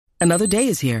Another day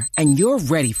is here, and you're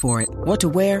ready for it. What to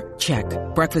wear? Check.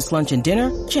 Breakfast, lunch, and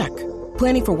dinner? Check.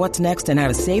 Planning for what's next and how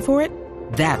to save for it?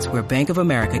 That's where Bank of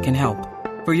America can help.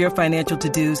 For your financial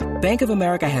to-dos, Bank of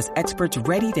America has experts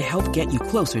ready to help get you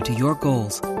closer to your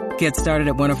goals. Get started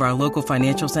at one of our local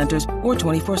financial centers or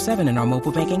 24/7 in our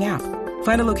mobile banking app.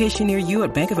 Find a location near you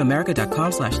at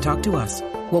bankofamerica.com/talktous.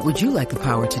 What would you like the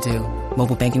power to do?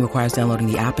 Mobile banking requires downloading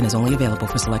the app and is only available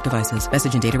for select devices.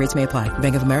 Message and data rates may apply.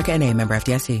 Bank of America N.A., member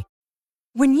FDIC.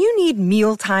 When you need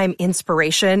mealtime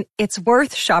inspiration, it's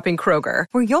worth shopping Kroger,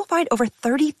 where you'll find over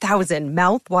 30,000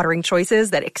 mouth-watering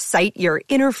choices that excite your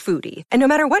inner foodie. And no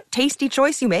matter what tasty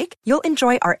choice you make, you'll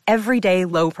enjoy our everyday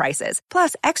low prices,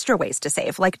 plus extra ways to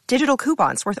save, like digital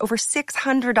coupons worth over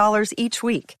 $600 each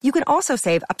week. You can also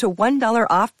save up to $1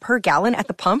 off per gallon at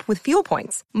the pump with fuel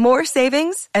points. More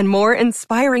savings and more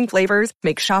inspiring flavors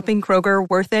make shopping Kroger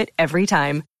worth it every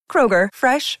time. Kroger,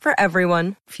 fresh for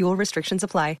everyone. Fuel restrictions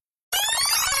apply.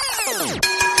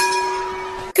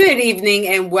 Good evening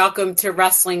and welcome to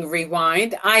Wrestling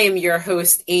Rewind. I am your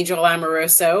host, Angel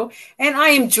Amoroso, and I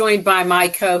am joined by my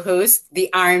co-host,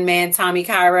 the Iron Man, Tommy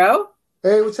Cairo.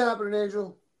 Hey, what's happening,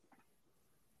 Angel?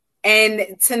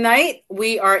 And tonight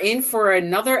we are in for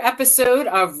another episode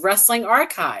of Wrestling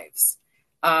Archives.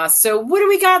 So what do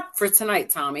we got for tonight,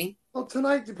 Tommy? Well,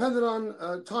 tonight, depending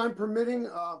on time permitting,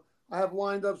 I have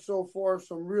lined up so far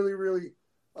some really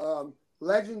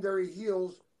legendary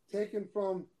heels taken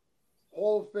from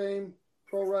Hall of Fame,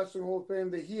 Pro Wrestling Hall of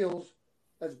Fame, the heels.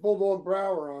 That's Bulldog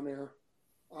Brower on there.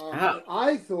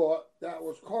 I thought that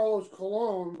was Carlos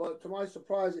Colon, but to my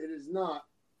surprise, it is not.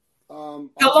 How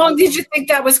long did you think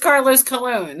that was Carlos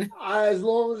Colon? As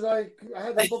long as I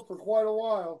had the book for quite a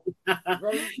while.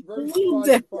 Very surprised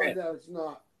to find out it's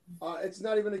not. It's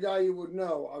not even a guy you would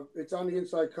know. It's on the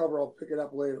inside cover. I'll pick it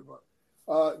up later.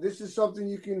 But this is something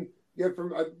you can get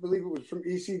from, I believe it was from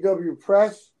ECW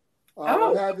Press.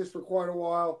 I've had this for quite a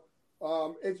while.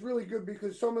 It's really good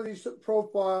because some of these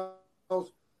profiles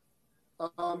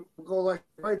go like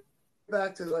right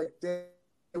back to like day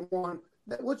one,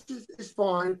 which is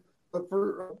fine. But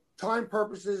for time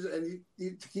purposes and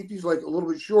to keep these like a little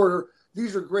bit shorter,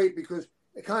 these are great because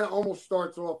it kind of almost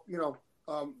starts off,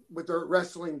 with their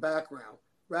wrestling background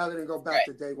rather than go back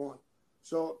to day one.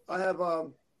 So I have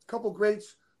a couple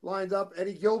greats lined up.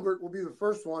 Eddie Gilbert will be the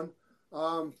first one.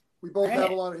 We both have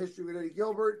a lot of history with Eddie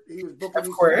Gilbert. He was booking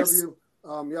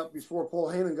ECW before Paul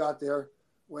Heyman got there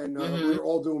when we were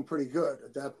all doing pretty good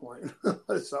at that point.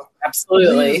 So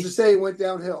absolutely. Needless to say, it went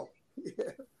downhill.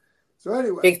 Yeah. So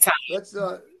anyway, big time. Let's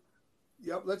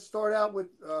start out with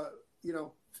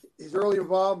his early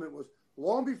involvement was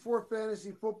long before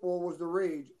fantasy football was the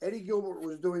rage. Eddie Gilbert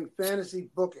was doing fantasy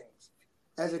bookings.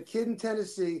 As a kid in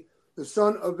Tennessee, the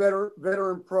son of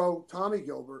veteran pro Tommy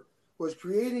Gilbert was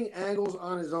creating angles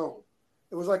on his own.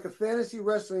 It was like a fantasy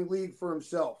wrestling league for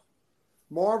himself.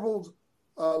 Marvel's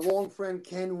long friend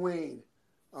Ken Wayne,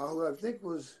 who I think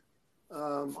was,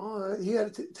 he had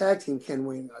a tag team, Ken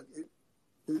Wayne. It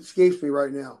escapes me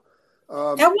right now.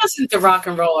 That wasn't the Rock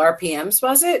and Roll RPMs,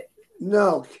 was it?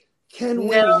 No. Ken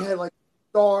Wayne had like a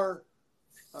star.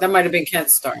 That might have been Ken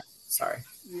Starr. Sorry.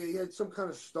 Yeah, he had some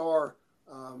kind of star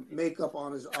makeup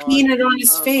on his eye. Painted on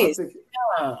his face.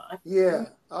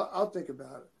 I'll think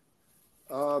about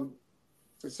it.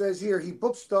 It says here he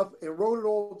booked stuff and wrote it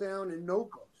all down in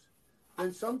notebooks.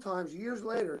 And sometimes years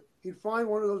later, he'd find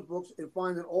one of those books and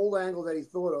find an old angle that he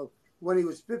thought of when he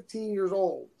was 15 years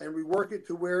old and rework it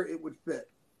to where it would fit.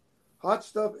 Hot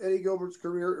stuff, Eddie Gilbert's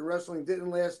career in wrestling didn't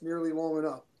last nearly long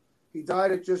enough. He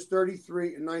died at just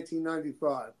 33 in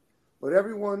 1995. But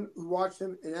everyone who watched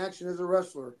him in action as a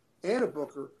wrestler and a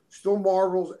booker still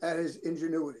marvels at his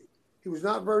ingenuity. He was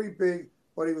not very big,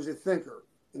 but he was a thinker,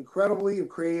 incredibly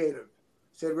creative,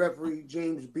 said referee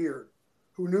James Beard,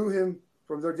 who knew him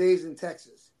from their days in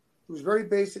Texas. He was very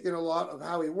basic in a lot of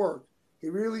how he worked. He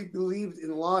really believed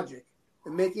in logic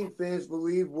and making fans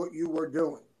believe what you were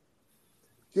doing.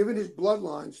 Given his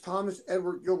bloodlines, Thomas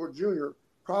Edward Gilbert Jr.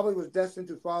 probably was destined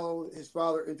to follow his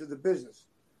father into the business.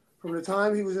 From the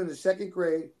time he was in the second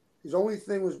grade, his only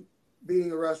thing was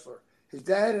being a wrestler. His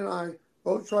dad and I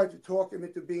both tried to talk him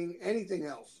into being anything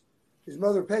else. His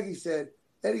mother, Peggy, said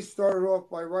Eddie started off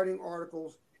by writing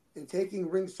articles and taking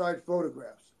ringside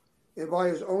photographs, and by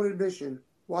his own admission,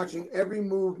 watching every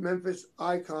move Memphis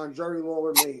icon Jerry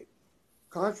Lawler made.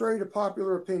 Contrary to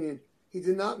popular opinion, he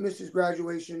did not miss his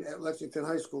graduation at Lexington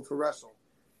High School to wrestle.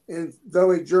 And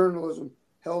through journalism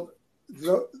held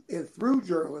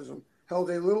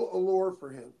a little allure for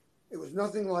him. It was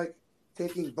nothing like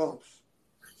taking bumps.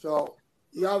 So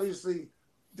he obviously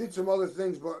did some other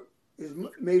things, but his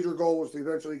major goal was to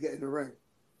eventually get in the ring.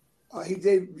 He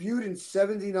debuted in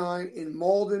 '79 in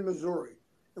Malden, Missouri,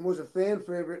 and was a fan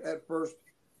favorite at first,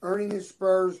 earning his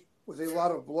spurs with a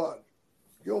lot of blood.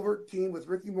 Gilbert teamed with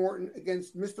Ricky Morton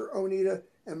against Mr. Onita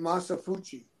and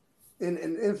Masafuchi in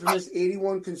an infamous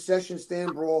 '81 concession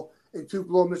stand brawl in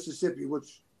Tupelo, Mississippi,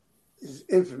 which is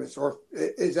infamous, or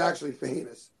is actually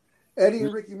famous. Eddie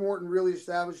and Ricky Morton really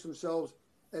established themselves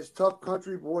as tough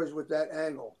country boys with that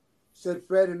angle, said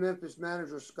Fred and Memphis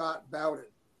manager Scott Bowden.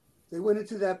 They went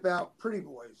into that bout pretty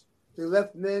boys. They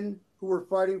left men who were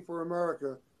fighting for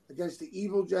America against the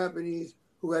evil Japanese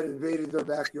who had invaded their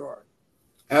backyard.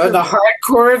 Oh, the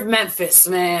hardcore of Memphis,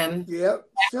 man. Yep.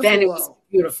 Then it was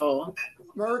beautiful.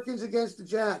 Americans against the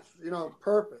Japs,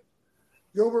 perfect.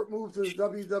 Gilbert moved to the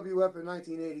WWF in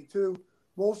 1982,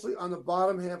 mostly on the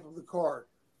bottom half of the card,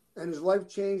 and his life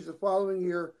changed the following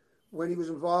year when he was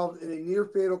involved in a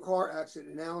near-fatal car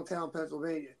accident in Allentown,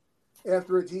 Pennsylvania,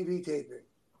 after a TV taping.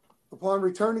 Upon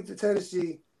returning to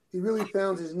Tennessee, he really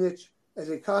found his niche as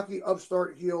a cocky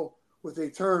upstart heel with a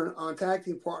turn on tag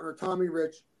team partner Tommy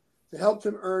Rich that helped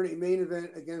him earn a main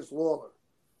event against Lawler.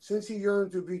 Since he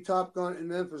yearned to be Top Gun in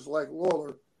Memphis like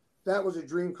Lawler, that was a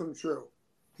dream come true,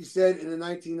 he said in a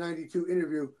 1992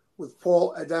 interview with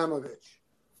Paul Adamovich.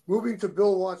 Moving to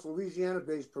Bill Watts'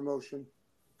 Louisiana-based promotion,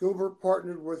 Gilbert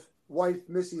partnered with wife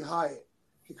Missy Hyatt.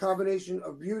 The combination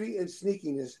of beauty and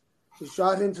sneakiness has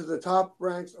shot him to the top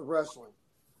ranks of wrestling.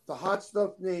 The Hot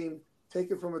Stuff name,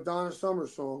 taken from a Donna Summer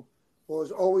song,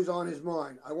 was always on his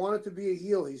mind. I wanted to be a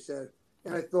heel, he said,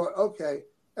 and I thought, okay,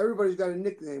 everybody's got a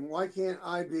nickname. Why can't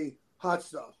I be Hot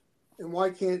Stuff? And why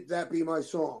can't that be my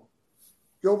song?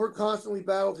 Gilbert constantly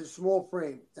battled his small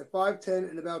frame. At 5'10"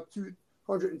 and about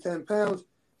 210 pounds,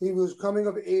 he was coming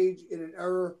of age in an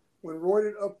era when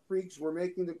roided-up freaks were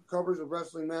making the covers of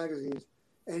wrestling magazines,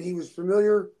 and he was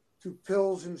familiar to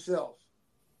pills himself.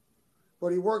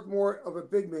 But he worked more of a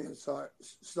big man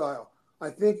style. I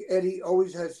think Eddie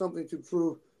always had something to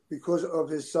prove because of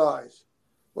his size.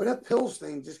 Well, that pills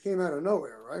thing just came out of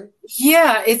nowhere, right?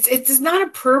 Yeah, it's not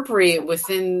appropriate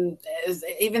within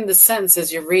even the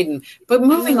sentences you're reading. But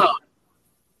moving on.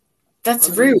 That's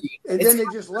rude. And then they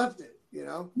just left it,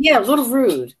 Yeah, a little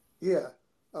rude. Yeah.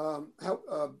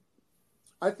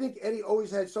 I think Eddie always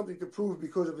had something to prove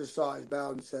because of his size,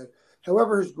 Bowden said.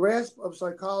 However, his grasp of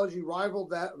psychology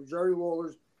rivaled that of Jerry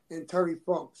Lawler's and Terry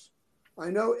Funk's. I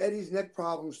know Eddie's neck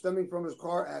problem stemming from his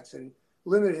car accident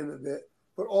limited him a bit,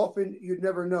 but often you'd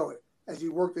never know it, as he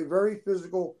worked a very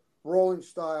physical, brawling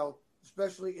style,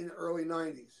 especially in the early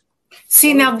 90s.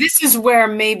 See, now this is where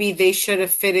maybe they should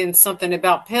have fit in something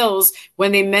about pills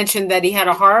when they mentioned that he had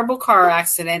a horrible car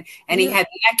accident and he had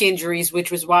neck injuries,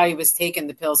 which was why he was taking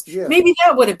the pills. Yeah. Maybe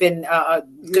that would have been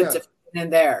good to fit in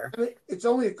there. I mean, it's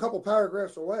only a couple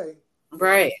paragraphs away.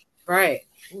 Right.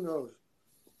 Who knows?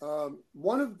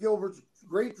 One of Gilbert's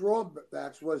great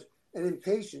drawbacks was an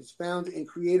impatience found in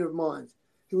creative minds.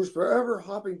 He was forever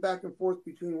hopping back and forth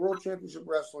between World Championship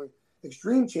Wrestling,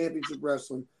 Extreme Championship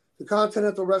Wrestling, the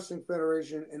Continental Wrestling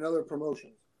Federation, and other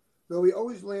promotions, though he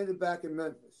always landed back in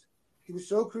Memphis. He was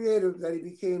so creative that he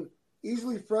became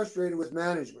easily frustrated with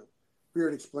management,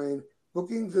 Beard explained.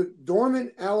 Booking the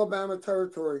dormant Alabama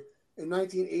territory in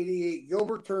 1988,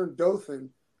 Gilbert turned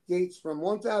Dothan gates from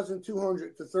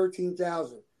 1,200 to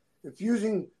 13,000,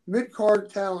 infusing mid-card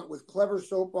talent with clever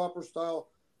soap opera-style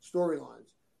storylines.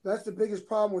 That's the biggest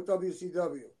problem with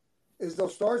WCW, is they'll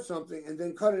start something and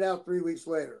then cut it out 3 weeks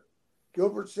later.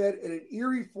 Gilbert said in an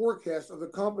eerie forecast of the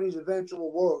company's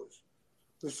eventual woes.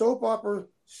 The soap opera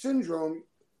syndrome,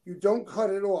 you don't cut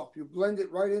it off. You blend it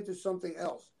right into something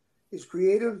else. His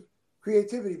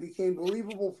creativity became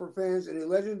believable for fans in a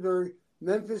legendary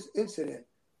Memphis incident.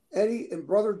 Eddie and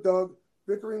brother Doug,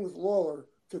 bickering with Lawler,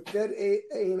 took dead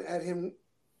aim at him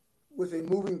with a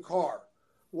moving car.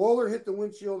 Lawler hit the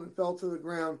windshield and fell to the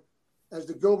ground as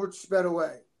the Gilberts sped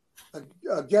away.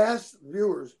 Aghast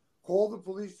viewers called the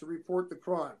police to report the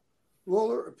crime.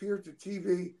 Lawler appeared to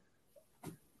TV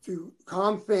to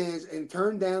calm fans and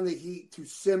turn down the heat to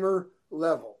simmer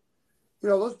level.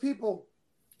 Those people,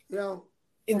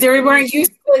 they weren't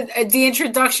used to the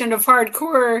introduction of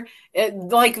hardcore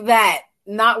like that,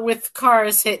 not with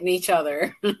cars hitting each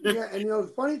other. Yeah, and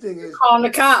the funny thing is, calling the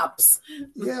cops.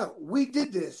 Yeah, we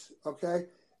did this, okay?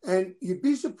 And you'd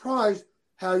be surprised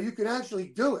how you can actually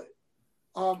do it.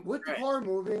 With the car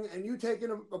moving and you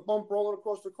taking a bump rolling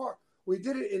across the car. We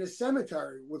did it in a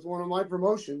cemetery with one of my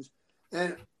promotions,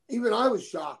 and even I was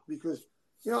shocked because,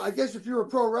 I guess if you're a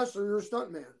pro wrestler, you're a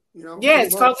stunt man. Yeah,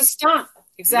 it's called a stunt.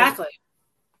 Exactly.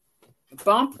 Yeah. A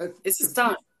bump is a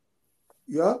stunt.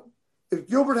 Yeah. If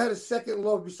Gilbert had a second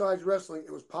love besides wrestling,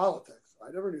 it was politics.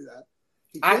 I never knew that.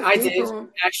 I did,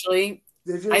 actually.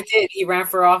 Did you? I did. He ran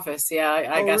for office. Yeah,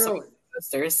 I got really? some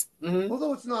posters. Mm-hmm.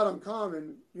 Although it's not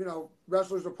uncommon,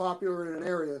 wrestlers are popular in an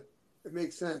area. It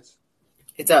makes sense.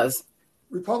 It does.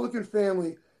 Republican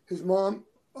family. His mom,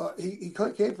 he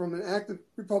came from an active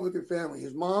Republican family.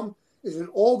 His mom is an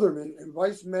alderman and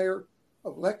vice mayor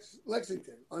of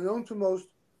Lexington. Unknown to most,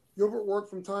 Gilbert worked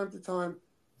from time to time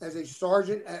as a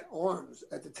sergeant at arms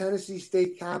at the Tennessee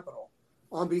State Capitol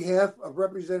on behalf of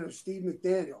Representative Steve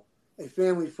McDaniel, a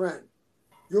family friend.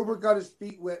 Gilbert got his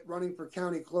feet wet running for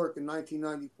county clerk in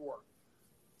 1994.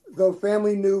 Though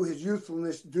family knew his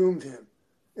youthfulness doomed him.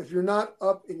 If you're not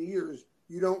up in years,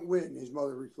 you don't win, his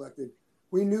mother reflected.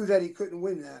 We knew that he couldn't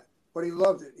win that, but he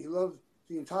loved it. He loved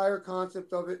the entire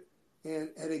concept of it and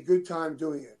had a good time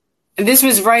doing it. And this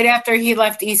was right after he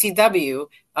left ECW.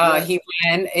 Yes. He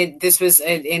ran. This was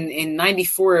in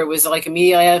 '94. It was like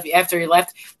immediately after he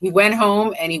left. He went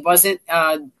home and he wasn't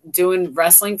doing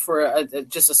wrestling for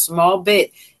just a small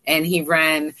bit, and he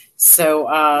ran.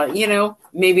 So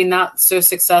maybe not so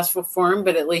successful for him,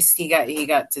 but at least he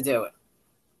got to do it.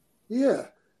 Yeah,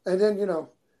 and then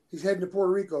he's heading to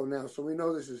Puerto Rico now, so we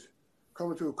know this is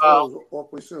coming to a close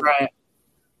awfully soon. Right.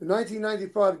 In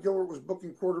 1995, Gilbert was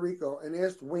booking Puerto Rico and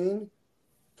asked Wayne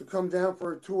to come down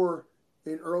for a tour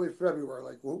in early February.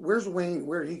 Like, where's Wayne?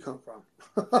 Where did he come from?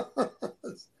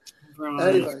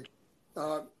 Right. Anyway,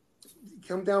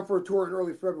 come down for a tour in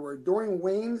early February. During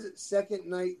Wayne's second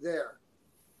night there,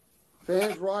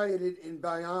 fans rioted in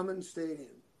Bayamon Stadium.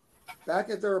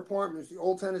 Back at their apartments, the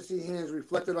Old Tennessee Hands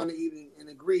reflected on the evening and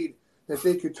agreed that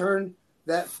they could turn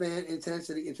that fan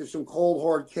intensity into some cold,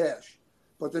 hard cash.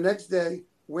 But the next day,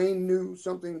 Wayne knew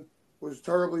something was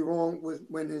terribly wrong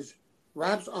when his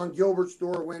raps on Gilbert's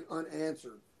door went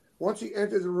unanswered. Once he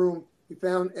entered the room, he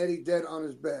found Eddie dead on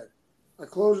his bed. I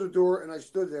closed the door and I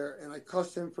stood there and I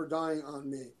cussed him for dying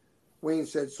on me, Wayne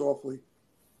said softly.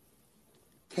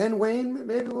 Ken Wayne,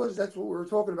 maybe that's what we were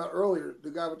talking about earlier,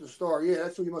 the guy with the star. Yeah,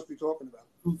 that's who you must be talking about.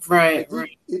 Right.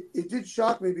 It did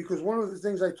shock me because one of the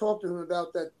things I talked to him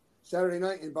about that Saturday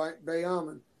night in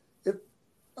Bayamon, if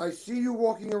I see you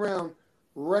walking around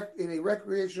in a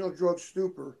recreational drug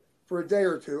stupor for a day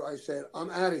or two, I said, I'm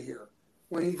out of here.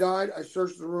 When he died, I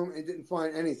searched the room and didn't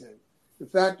find anything. In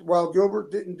fact, while Gilbert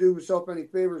didn't do himself any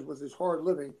favors with his hard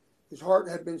living, his heart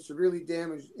had been severely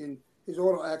damaged in his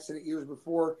auto accident years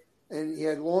before, and he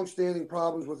had long-standing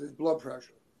problems with his blood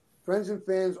pressure. Friends and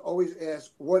fans always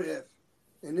ask, what if?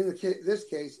 And in this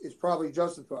case, it's probably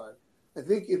justified. I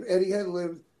think if Eddie had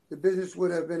lived, the business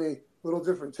would have been a little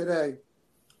different today.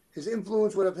 His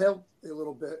influence would have helped a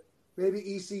little bit. Maybe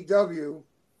ECW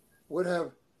would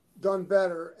have done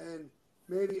better, and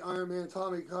maybe Iron Man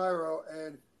Tommy Cairo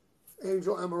and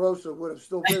Angel Amoroso would have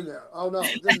still been there. Oh, no,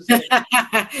 it didn't say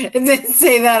that. It didn't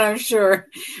say that, I'm sure.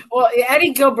 Well,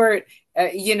 Eddie Gilbert,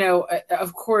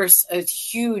 of course, a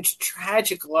huge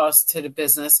tragic loss to the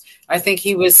business. I think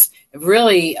he was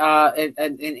really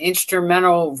an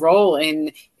instrumental role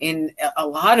in a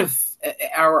lot of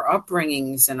our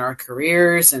upbringings and our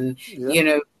careers and,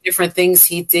 different things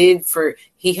he did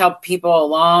he helped people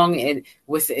along and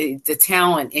with the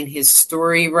talent in his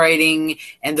story writing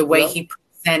and the way he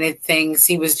presented things.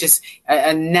 He was just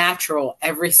a natural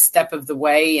every step of the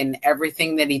way and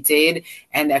everything that he did,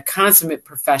 and a consummate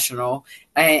professional.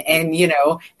 And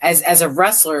as a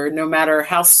wrestler, no matter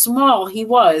how small he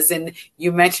was, and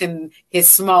you mentioned his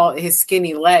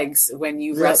skinny legs when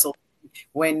you wrestled,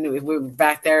 when we were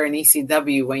back there in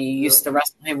ECW, when you used to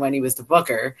wrestle him when he was the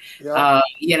booker, no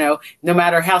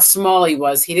matter how small he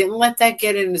was, he didn't let that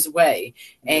get in his way.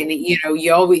 And, you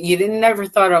didn't never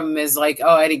thought of him as like,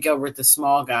 oh, Eddie Gilbert, the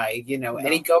small guy,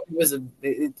 Eddie Gilbert was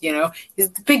he's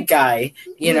the big guy,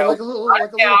 like a little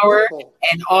power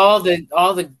and all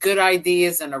the good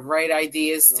ideas and the right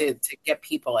ideas to get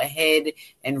people ahead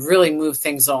and really move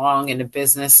things along in the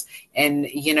business. And,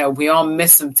 we all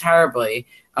miss him terribly.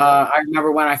 I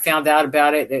remember when I found out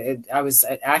about it, I was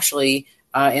actually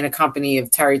in a company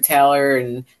of Terry Taylor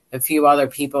and a few other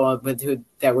people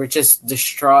that were just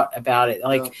distraught about it.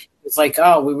 It's like,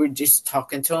 oh, we were just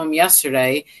talking to him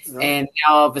yesterday, and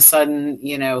now all of a sudden,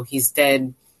 he's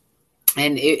dead,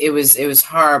 and it was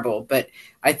horrible. But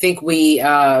I think we,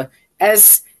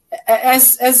 as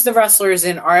the wrestlers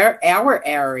in our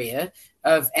area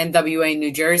of NWA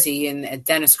New Jersey, and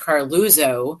Dennis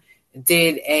Carluzzo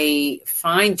did a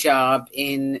fine job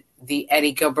in the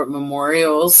Eddie Gilbert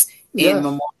memorials, in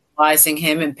memorializing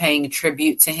him and paying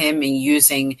tribute to him, and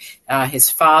using his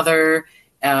father,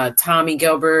 Tommy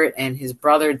Gilbert, and his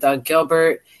brother, Doug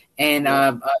Gilbert,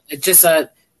 and just a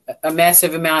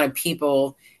massive amount of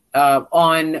people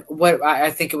on what I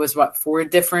think it was, 4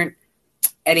 different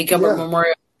Eddie Gilbert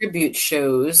memorial tribute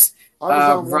shows I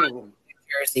was on one of them.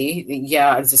 Jersey.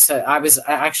 Yeah, I was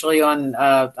actually on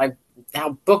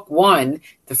book one,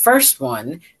 the first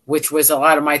one, which was a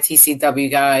lot of my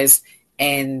TCW guys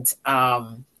and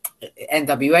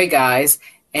NWA guys.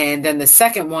 And then the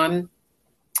second one,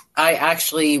 I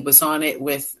actually was on it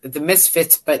with the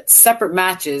Misfits, but separate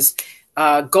matches.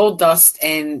 Goldust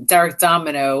and Derek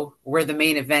Domino were the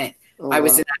main event. I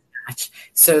was in that match.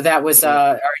 So that was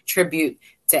our tribute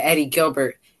to Eddie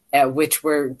Gilbert, which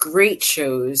were great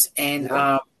shows and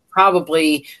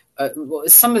probably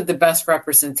some of the best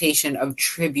representation of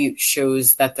tribute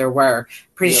shows that there were.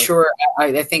 Pretty sure,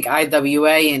 I think IWA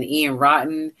and Ian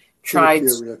Rotten tried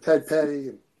Ted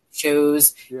Petty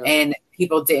shows, and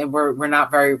people were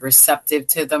not very receptive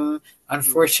to them.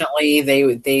 Unfortunately,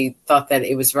 they thought that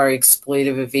it was very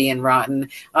exploitive of Ian Rotten.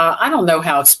 I don't know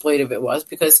how exploitive it was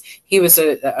because he was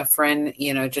a friend,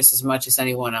 just as much as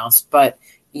anyone else. But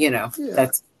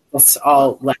that's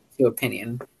all left to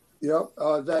opinion.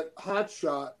 That hot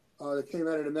shot that came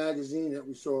out of the magazine that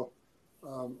we saw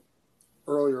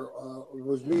earlier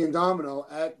was me and Domino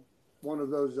at one of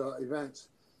those events.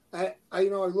 I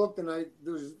looked and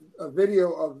there's a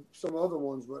video of some other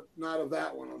ones, but not of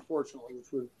that one, unfortunately,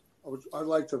 which I'd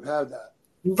like to have had that.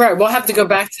 Right. We'll have to go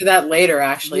back to that later,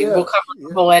 actually. We'll cover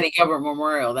the whole Eddie Gilbert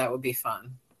Memorial. That would be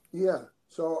fun. Yeah.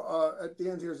 So at the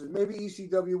end here, it says maybe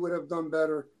ECW would have done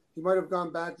better. He might have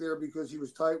gone back there because he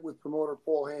was tight with promoter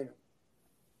Paul Heyman.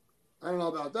 I don't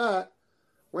know about that.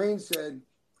 Wayne said,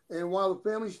 and while the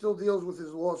family still deals with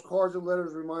his loss, cards and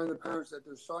letters remind the parents that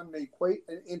their son made quite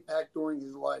an impact during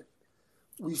his life.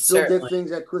 We still get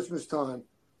things at Christmas time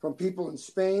from people in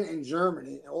Spain and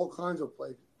Germany and all kinds of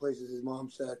places, his mom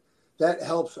said. That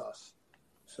helps us.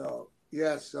 So,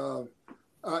 yes,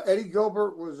 Eddie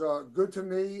Gilbert was good to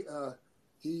me.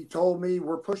 He told me,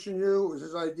 we're pushing you. It was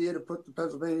his idea to put the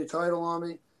Pennsylvania title on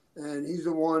me. And he's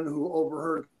the one who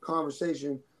overheard a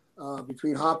conversation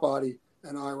between Hotbody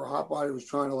and I, where Hotbody was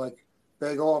trying to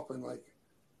beg off and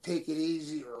take it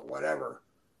easy or whatever.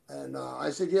 And I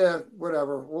said, yeah,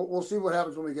 whatever. We'll see what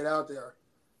happens when we get out there.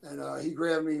 And he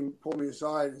grabbed me and pulled me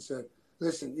aside and said,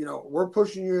 listen, we're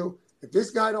pushing you. If this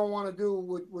guy don't want to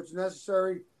do what's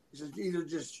necessary, he says, either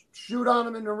just shoot on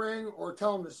him in the ring or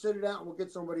tell him to sit it out and we'll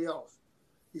get somebody else.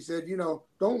 He said,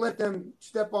 don't let them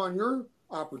step on your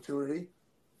opportunity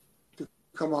to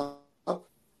come up.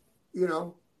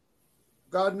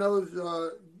 God knows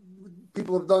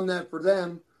people have done that for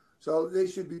them, so they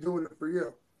should be doing it for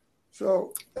you.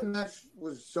 So, and that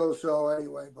was so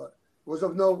anyway, but it was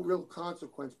of no real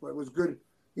consequence, but it was good,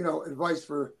 advice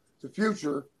for the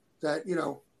future that,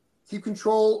 keep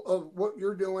control of what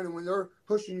you're doing. And when they're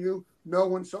pushing you, know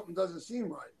when something doesn't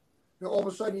seem right. All of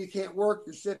a sudden you can't work,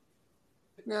 you're sick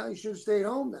now, you should have stayed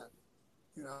home then.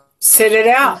 Sit it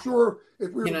out. I'm sure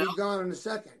if we would be gone in a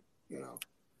second, It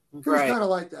was kind of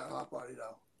like that, Hotbody,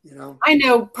 though. I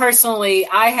know personally,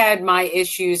 I had my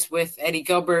issues with Eddie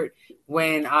Gilbert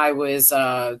when I was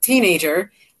a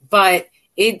teenager, but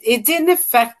it didn't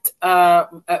affect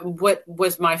what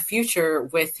was my future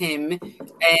with him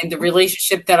and the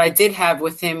relationship that I did have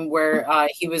with him, where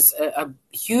he was a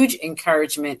huge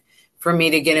encouragement for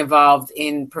me to get involved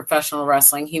in professional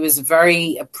wrestling. He was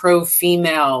very pro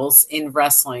females in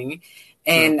wrestling,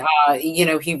 and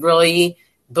he really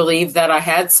believed that I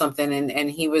had something,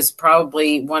 and he was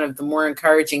probably one of the more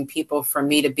encouraging people for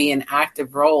me to be an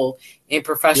active role in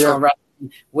professional wrestling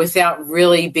without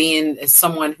really being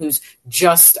someone who's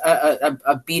just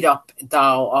a beat up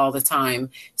doll all the time.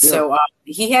 So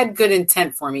he had good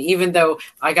intent for me, even though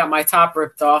I got my top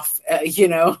ripped off,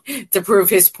 to prove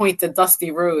his point to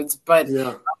Dusty Rhodes. But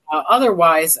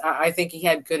otherwise, I think he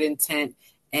had good intent,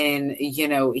 and,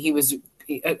 he was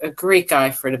a great guy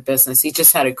for the business. He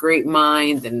just had a great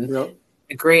mind and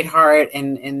a great heart,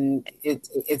 and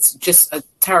it's just a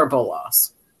terrible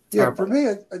loss. Yeah, for me,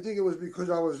 I think it was because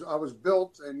I was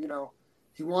built, and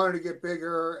he wanted to get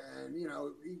bigger, and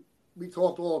we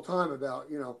talked all the time about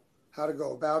how to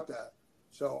go about that.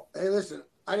 So hey, listen,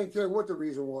 I didn't care what the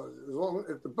reason was. As long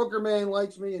if the Booker man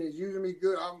likes me and is using me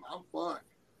good, I'm fine.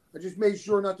 I just made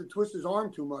sure not to twist his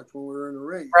arm too much when we were in the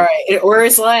ring. Right, or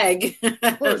his leg.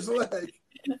 Or his leg.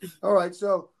 All right,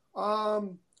 so we're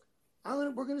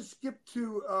gonna skip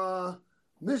to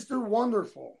Mr.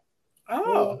 Wonderful.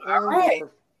 Oh, all right.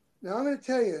 Now I'm going to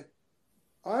tell you,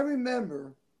 I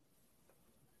remember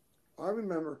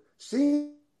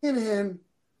seeing him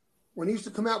when he used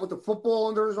to come out with the football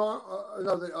under his arm,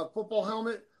 the football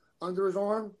helmet under his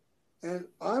arm, and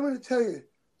I'm going to tell you,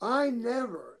 I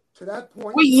never to that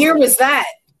point. What year was that?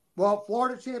 Well,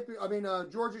 Georgia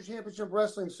Championship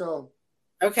Wrestling. So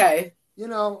okay,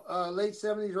 late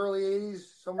 70s, early 80s,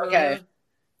 somewhere. Okay. There.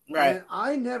 Right. And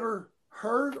I never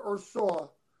heard or saw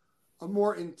a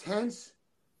more intense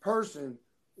person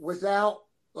without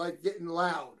like getting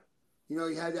loud. You know,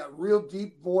 he had that real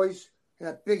deep voice,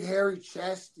 that big hairy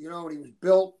chest, you know, and he was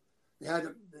built. He had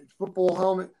the football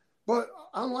helmet. But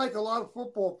unlike a lot of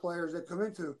football players that come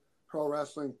into pro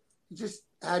wrestling, he just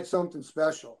had something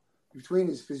special between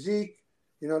his physique,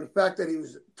 you know, the fact that he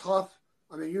was tough.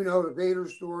 I mean, you know, the Vader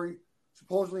story,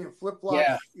 supposedly in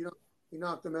flip-flops, you know, he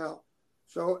knocked him out.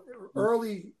 So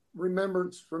early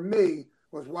remembrance for me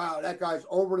was, wow, that guy's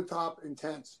over the top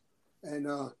intense. And,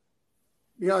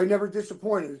 you know, he never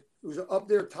disappointed. He was up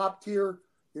there, top tier,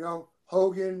 you know,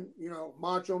 Hogan, you know,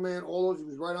 Macho Man, all those, he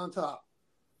was right on top.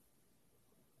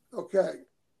 Okay.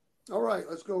 All right,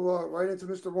 let's go right into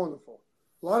Mr. Wonderful.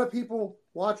 A lot of people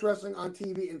watch wrestling on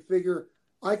TV and figure,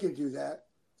 I can do that.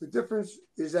 The difference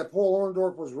is that Paul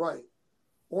Orndorff was right.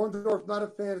 Orndorff, not a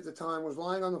fan at the time, was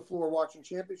lying on the floor watching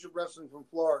championship wrestling from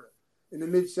Florida in the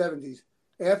mid-'70s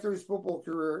after his football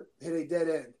career hit a dead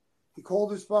end. He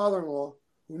called his father-in-law,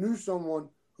 who knew someone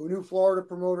who knew Florida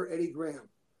promoter Eddie Graham.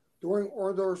 During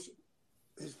Orndorff's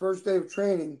his first day of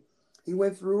training, he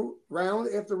went through round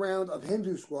after round of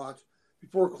Hindu squats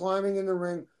before climbing in the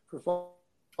ring for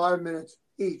 5 minutes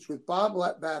each with Bob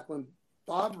Backlund,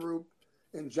 Bob Roop,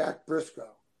 and Jack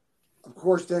Briscoe. Of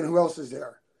course, then who else is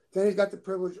there? Then he's got the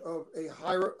privilege of a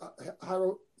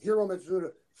Hiro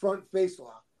Matsuda front face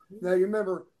lock. Now, you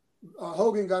remember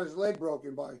Hogan got his leg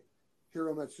broken by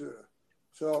Hiro Matsuda.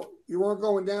 So you weren't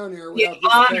going down there without getting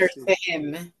honor tested. to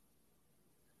him.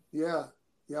 Yeah.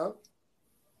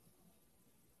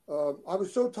 I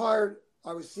was so tired,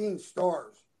 I was seeing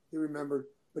stars, he remembered.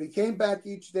 But he came back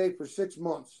each day for 6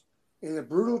 months. And the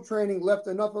brutal training left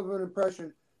enough of an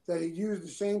impression that he used the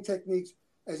same techniques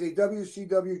as a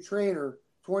WCW trainer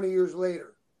 20 years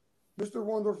later. Mr.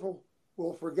 Wonderful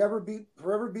will forever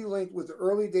be linked with the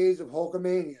early days of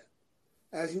Hulkamania,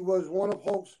 as he was one of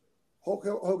Hulk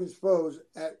Hogan's foes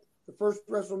at the first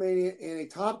WrestleMania and a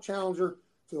top challenger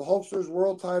to the Hulkster's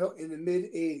world title in the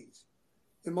mid-'80s.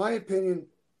 In my opinion,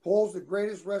 Paul's the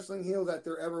greatest wrestling heel that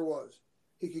there ever was.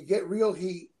 He could get real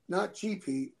heat, not cheap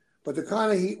heat, but the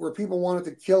kind of heat where people wanted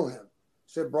to kill him,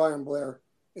 said Brian Blair,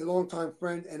 a longtime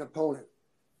friend and opponent.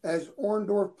 As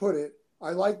Orndorff put it,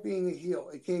 I like being a heel.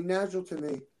 It came natural to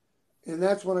me, and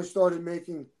that's when I started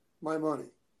making my money.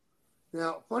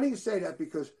 Now, funny you say that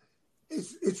because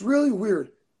it's really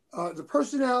weird. The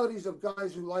personalities of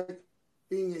guys who like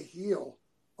being a heel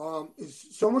is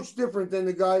so much different than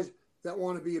the guys that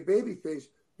want to be a babyface,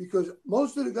 because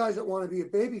most of the guys that want to be a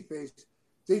babyface,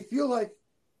 they feel like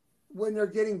when they're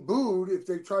getting booed, if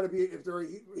they're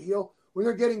a heel, when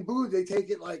they're getting booed, they take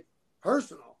it like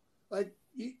personal. Like,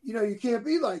 you know, you can't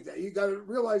be like that. You got to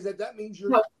realize that means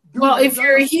you're. Well, if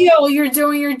you're a heel, you're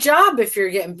doing your job. If you're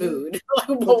getting booed,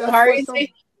 well, why are you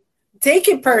take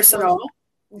it personal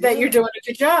that you're doing a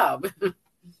good job? But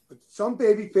some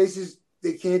baby faces,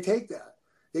 they can't take that.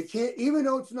 They can't, even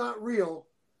though it's not real,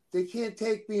 they can't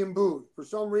take being booed. For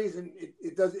some reason,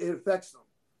 it affects them.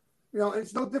 You know, and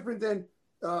it's no different than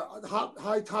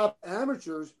high top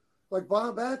amateurs like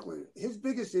Bob Backlund. His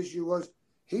biggest issue was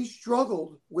he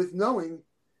struggled with knowing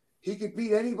he could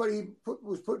beat anybody he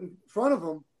was put in front of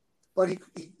him, but he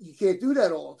can't do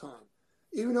that all the time.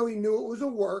 Even though he knew it was a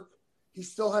work, he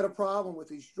still had a problem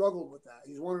with it. He struggled with that.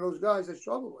 He's one of those guys that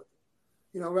struggled with it.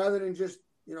 You know, rather than just,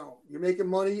 you know, you're making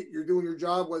money, you're doing your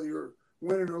job, whether you're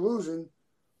winning or losing,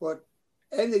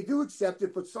 and they do accept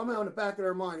it, but somehow in the back of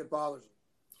their mind, it bothers them.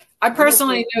 I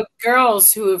personally know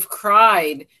girls who have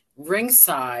cried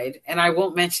ringside, and I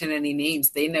won't mention any names.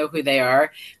 They know who they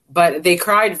are, but they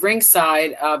cried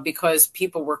ringside because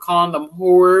people were calling them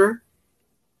whore.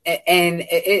 And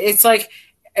it's like,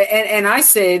 and I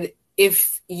said,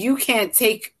 if you can't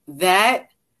take that,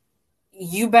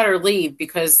 you better leave,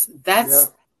 because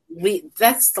that's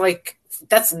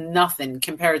nothing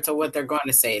compared to what they're going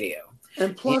to say to you.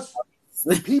 And plus,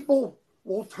 people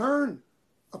will turn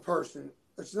a person.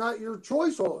 It's not your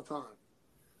choice all the time.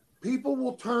 People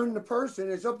will turn the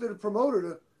person. It's up to the promoter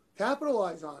to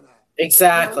capitalize on that.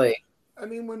 Exactly. You know? I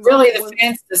mean, when the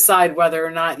fans decide whether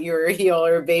or not you're a heel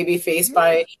or a baby face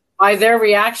by their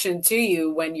reaction to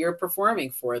you when you're performing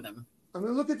for them. I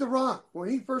mean, look at The Rock. When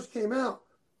he first came out,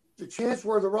 the chants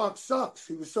were The Rock sucks.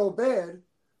 He was so bad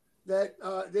that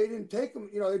they didn't take him.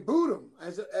 You know, they booed him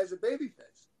as a baby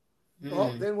face.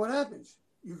 Well, then what happens?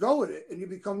 You go with it, and you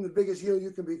become the biggest heel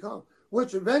you can become,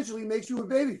 which eventually makes you a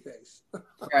baby face.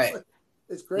 Right.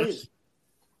 It's crazy.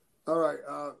 All right.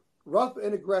 Rough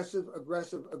and aggressive.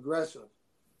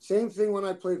 Same thing when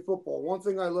I played football. One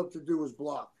thing I loved to do was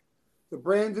block. The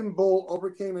Brandon Bull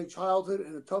overcame a childhood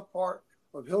and a tough part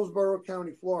of Hillsborough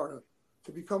County, Florida,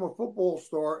 to become a football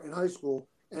star in high school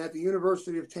and at the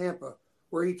University of Tampa,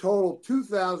 where he totaled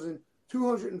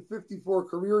 2,254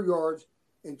 career yards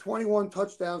and 21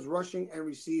 touchdowns rushing and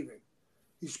receiving.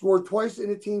 He scored twice in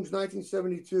the team's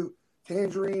 1972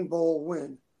 Tangerine Bowl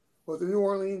win, but the New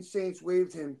Orleans Saints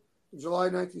waived him in July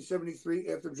 1973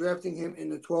 after drafting him in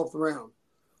the 12th round.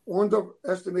 Orndorff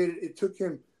estimated it took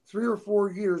him 3 or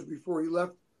 4 years before he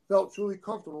felt truly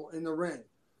comfortable in the ring,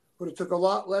 but it took a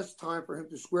lot less time for him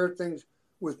to square things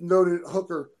with noted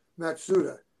hooker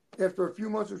Matsuda. After a few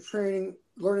months of training,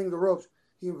 learning the ropes,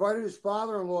 he invited his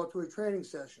father-in-law to a training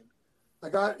session. I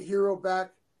got Hero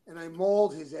back, and I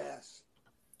mauled his ass.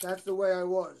 That's the way I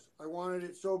was. I wanted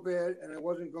it so bad, and I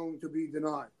wasn't going to be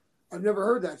denied. I've never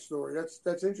heard that story.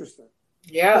 That's interesting.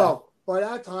 Yeah. Well, by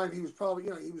that time, he was probably,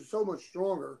 he was so much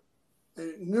stronger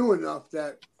and knew enough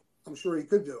that I'm sure he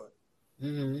could do it.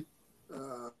 Mm-hmm.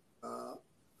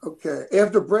 Okay.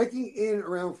 After breaking in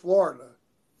around Florida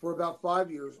for about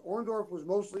 5 years, Orndorff was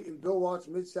mostly in Bill Watts'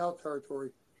 Mid-South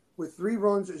territory with 3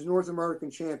 runs as North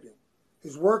American champion.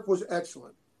 His work was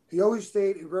excellent. He always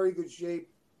stayed in very good shape.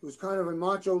 He was kind of a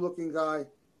macho-looking guy,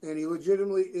 and he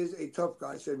legitimately is a tough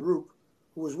guy, said Roop,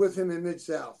 who was with him in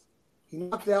Mid-South. He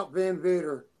knocked out Van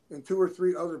Vader and 2 or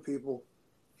 3 other people.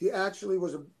 He actually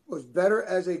was better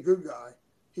as a good guy.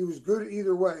 He was good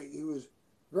either way. He was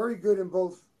very good in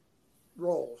both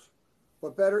roles,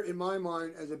 but better in my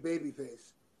mind as a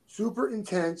babyface. Super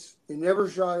intense and never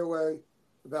shy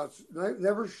about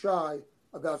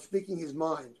speaking his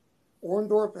mind.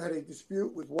 Orndorff had a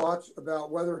dispute with Watts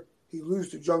about whether he lose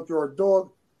to Junkyard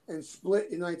Dog and split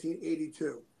in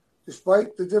 1982.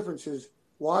 Despite the differences,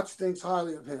 Watts thinks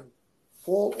highly of him.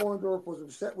 Paul Orndorff was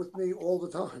upset with me all the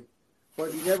time,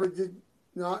 but he never did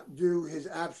not do his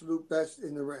absolute best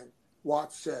in the ring,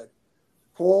 Watts said.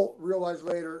 Paul realized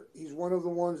later he's one of the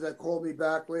ones that called me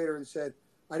back later and said,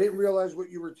 I didn't realize what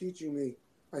you were teaching me.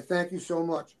 I thank you so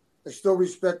much. I still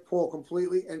respect Paul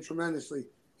completely and tremendously.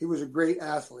 He was a great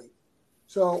athlete.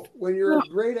 So when you're a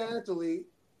great athlete,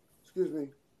 you're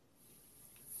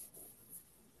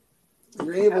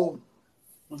able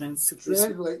to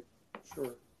translate.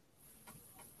 Sure.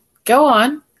 Go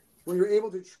on. When you're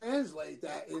able to translate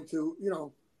that into,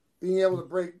 being able to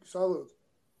break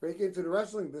into the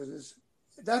wrestling business,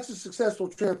 that's a successful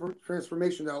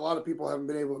transformation that a lot of people haven't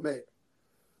been able to make.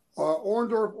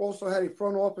 Orndorff also had a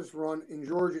front office run in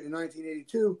Georgia in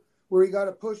 1982, where he got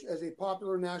a push as a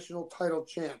popular national title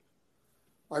champ.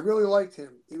 I really liked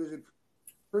him. He was a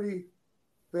pretty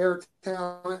fair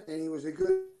talent, and he was a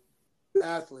good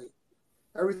athlete.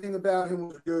 Everything about him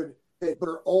was good. They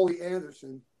put Ole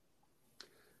Anderson.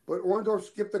 But Orndorff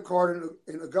skipped the card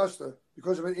in Augusta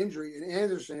because of an injury, and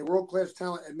Anderson, a world-class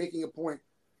talent at making a point,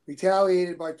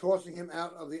 retaliated by tossing him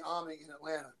out of the Omni in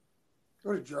Atlanta.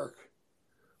 What a jerk.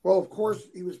 Well, of course,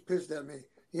 he was pissed at me.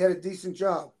 He had a decent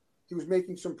job. He was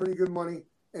making some pretty good money,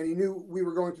 and he knew we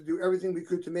were going to do everything we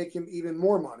could to make him even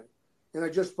more money. And I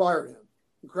just fired him.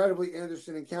 Incredibly,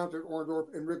 Anderson encountered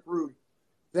Orndorff and Rick Rude,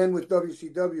 then with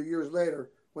WCW years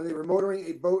later, when they were motoring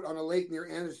a boat on a lake near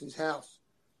Anderson's house.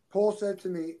 Paul said to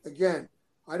me, again,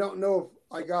 I don't know if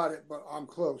I got it, but I'm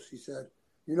close, he said.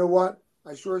 You know what?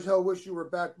 I sure as hell wish you were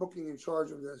back booking in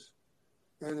charge of this.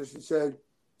 Anderson said,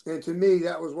 and to me,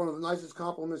 that was one of the nicest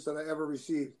compliments that I ever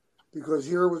received, because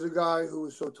Hero was a guy who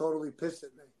was so totally pissed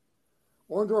at me.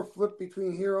 Orndorff flipped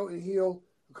between Hero and heel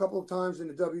a couple of times in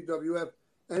the WWF,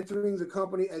 entering the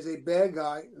company as a bad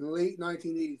guy in late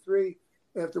 1983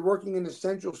 after working in the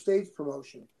Central States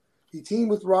promotion. He teamed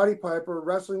with Roddy Piper,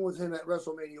 wrestling with him at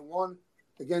WrestleMania 1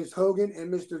 against Hogan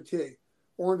and Mr. T.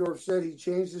 Orndorff said he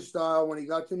changed his style when he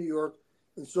got to New York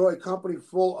and saw a company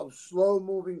full of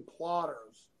slow-moving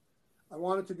plotters. I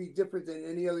wanted to be different than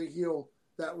any other heel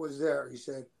that was there, he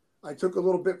said. I took a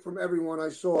little bit from everyone I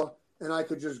saw, and I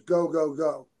could just go, go,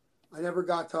 go. I never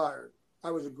got tired.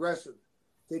 I was aggressive.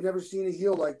 They'd never seen a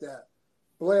heel like that.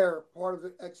 Blair, part of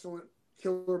the excellent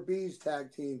Killer Bees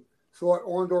tag team, thought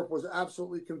Orndorff was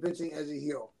absolutely convincing as a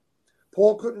heel.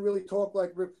 Paul couldn't really talk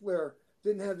like Ric Flair,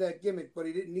 didn't have that gimmick, but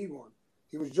he didn't need one.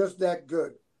 He was just that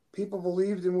good. People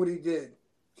believed in what he did.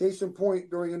 Case in point,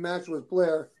 during a match with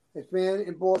Blair, a fan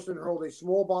in Boston hurled a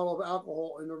small bottle of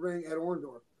alcohol in the ring at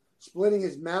Orndorff, splitting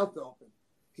his mouth open.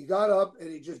 He got up and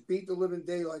he just beat the living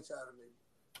daylights out of me.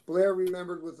 Blair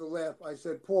remembered with a laugh. I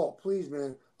said, Paul, please,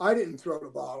 man, I didn't throw the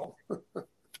bottle.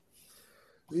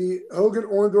 The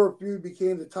Hogan-Orndorff feud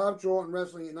became the top draw in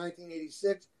wrestling in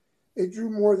 1986. It drew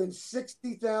more than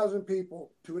 60,000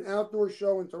 people to an outdoor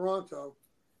show in Toronto.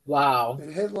 Wow.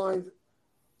 And headlined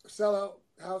sellout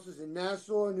houses in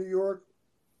Nassau, New York,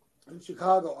 and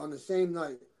Chicago on the same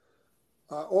night.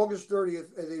 August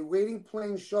 30th, as a waiting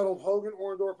plane shuttled Hogan,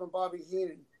 Orndorff, and Bobby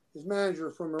Heenan, his manager,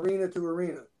 from arena to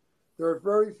arena. There are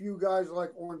very few guys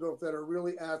like Orndorff that are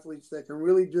really athletes that can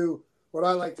really do what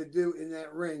I like to do in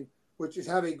that ring, which is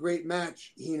have a great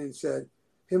match, Heenan said.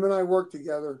 Him and I work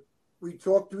together. We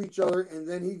talk to each other, and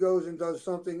then he goes and does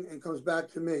something and comes back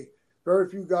to me. Very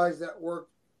few guys that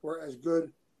worked were as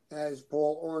good as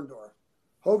Paul Orndorff.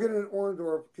 Hogan and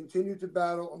Orndorff continued to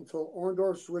battle until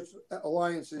Orndorff switched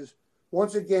alliances,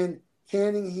 once again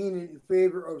canning Heenan in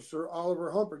favor of Sir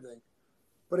Oliver Humperdinck.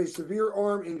 But a severe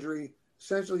arm injury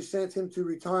essentially sent him to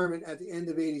retirement at the end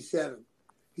of '87.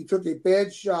 He took a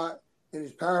bad shot, and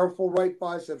his powerful right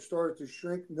bicep started to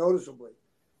shrink noticeably.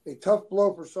 A tough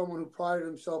blow for someone who prided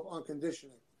himself on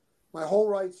conditioning. My whole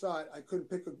right side, I couldn't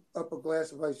pick up a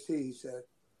glass of iced tea, he said.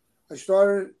 I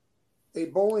started a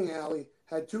bowling alley,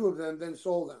 had 2 of them, then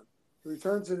sold them. He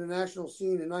returned to the national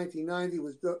scene in 1990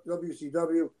 with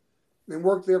WCW and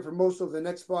worked there for most of the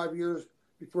next 5 years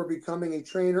before becoming a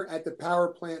trainer at the Power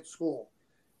Plant School.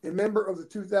 A member of the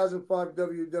 2005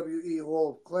 WWE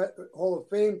Hall of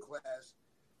Fame class,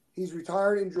 he's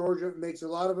retired in Georgia, makes a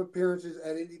lot of appearances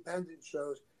at independent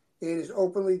shows, and is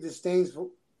openly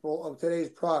disdainful of today's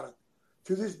product.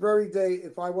 To this very day,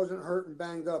 if I wasn't hurt and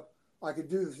banged up, I could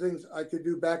do the things I could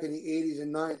do back in the 80s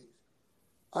and 90s.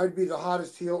 I'd be the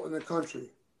hottest heel in the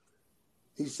country,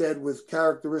 he said with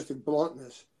characteristic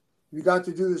bluntness. You got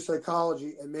to do the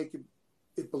psychology and make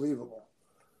it believable.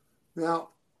 Now,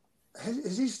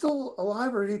 is he still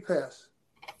alive or did he pass?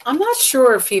 I'm not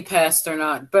sure if he passed or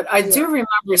not, but I do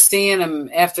remember seeing him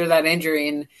after that injury,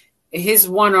 and his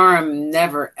one arm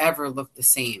never, ever looked the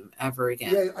same ever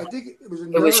again. Yeah, I think it was a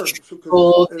nerve.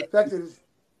 It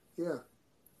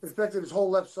affected his whole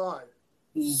left side.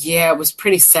 Yeah, it was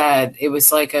pretty sad. It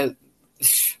was like it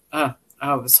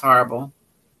was horrible.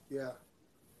 Yeah.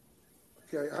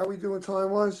 Okay, how are we doing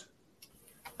time-wise?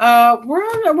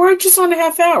 We're just on a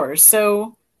half hour,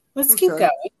 so let's keep going.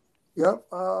 Yep.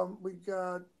 We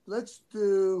got. Let's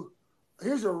do.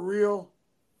 Here's a real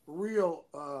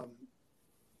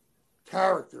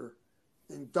character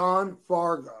in Don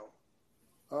Fargo.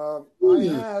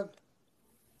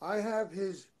 I have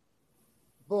his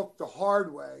book, The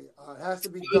Hard Way. It has to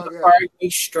be dug out. Fargo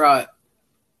Strut.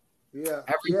 Yeah.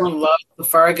 Everyone loves the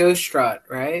Fargo Strut,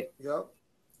 right? Yep.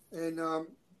 And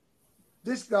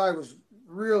this guy was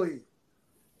really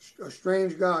a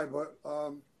strange guy, but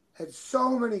had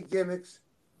so many gimmicks.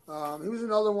 He was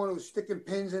another one who was sticking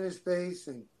pins in his face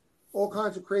and all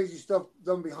kinds of crazy stuff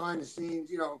done behind the scenes,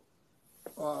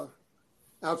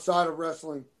 outside of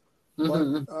wrestling.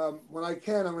 Mm-hmm. But when I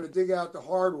can, I'm going to dig out The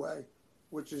Hard Way,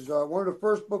 which is one of the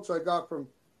first books I got from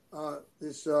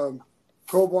this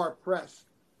Crowbar Press,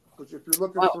 which if you're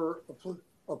looking for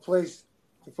a place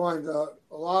to find a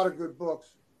lot of good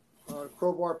books,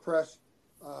 Crowbar Press,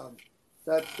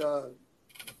 that's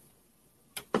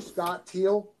Scott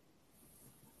Teal.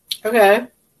 Okay.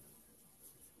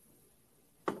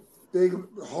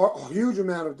 Huge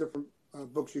amount of different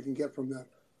books you can get from that.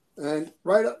 And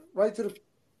right to the,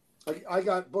 I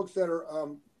got books that are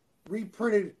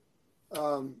reprinted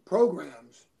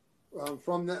programs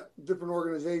from that different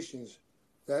organizations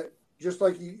that just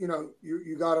like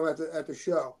you got them at the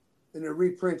show, and they're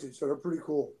reprinted, so they're pretty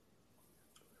cool.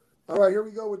 All right, here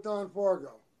we go with Don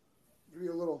Fargo. Give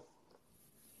you a little.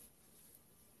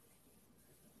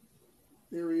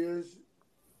 Here he is.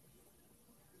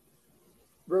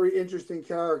 Very interesting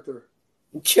character.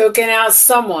 Choking out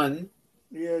someone.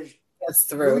 Yeah. That's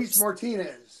the ropes. Luis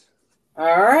Martinez.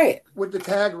 All right. With the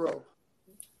tag rope.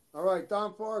 All right,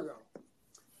 Don Fargo.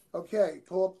 Okay,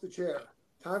 pull up the chair.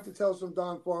 Time to tell some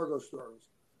Don Fargo stories.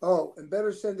 Oh, and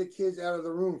better send the kids out of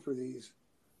the room for these.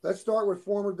 Let's start with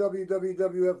former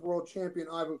WWF World Champion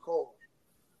Ivan Koloff.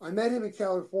 I met him in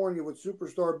California with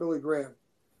superstar Billy Graham.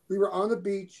 We were on the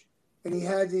beach, and he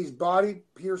had these body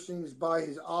piercings by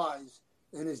his eyes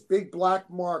and this big black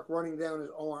mark running down his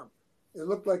arm. It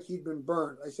looked like he'd been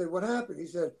burned. I said, what happened? He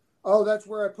said, oh, that's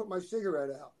where I put my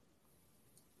cigarette out.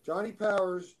 Johnny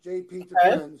Powers, JP to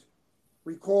friends,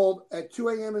 recalled at 2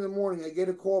 a.m. in the morning, I get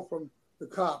a call from the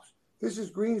cops. This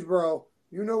is Greensboro.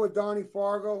 You know a Donnie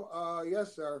Fargo?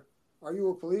 Yes, sir. Are you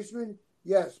a policeman?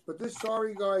 Yes, but this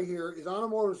sorry guy here is on a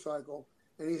motorcycle,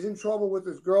 and he's in trouble with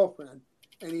his girlfriend,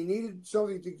 and he needed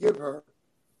something to give her,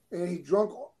 and he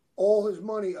drunk all his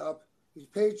money up, his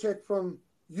paycheck from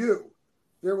you.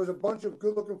 There was a bunch of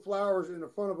good-looking flowers in the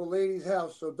front of a lady's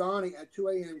house, so Donnie, at 2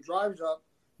 a.m., drives up,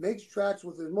 makes tracks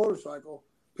with his motorcycle,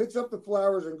 picks up the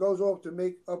flowers, and goes off to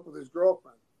make up with his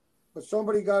girlfriend. But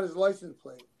somebody got his license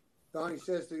plate. Donnie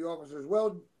says to the officers,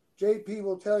 well, JP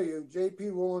will tell you.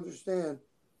 JP will understand.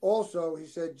 Also, he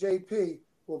said, JP,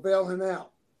 will bail him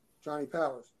out, Johnny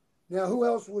Powers. Now, who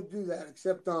else would do that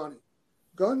except Donnie?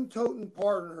 Gun-toting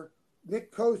partner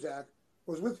Nick Kozak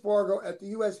was with Fargo at the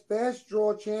U.S. Fast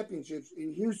Draw Championships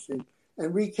in Houston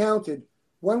and recounted,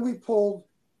 when we pulled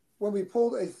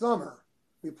a thumber,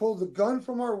 we pulled the gun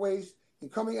from our waist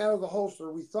and coming out of the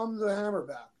holster, we thumbed the hammer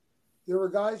back. There were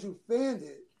guys who fanned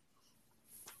it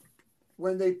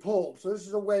when they pulled. So this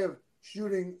is a way of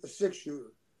shooting a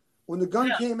 6-shooter. When the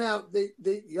gun came out, they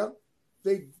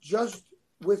just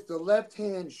with the left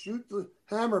hand shoot the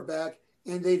hammer back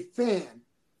and they fan.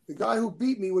 The guy who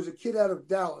beat me was a kid out of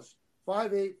Dallas,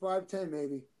 5'8", 5'10",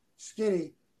 maybe,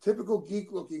 skinny, typical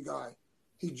geek-looking guy.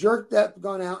 He jerked that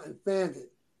gun out and fanned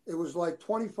it. It was like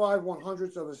 25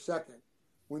 100ths of a second.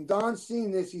 When Don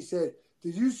seen this, he said,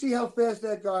 "Did you see how fast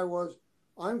that guy was?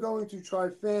 I'm going to try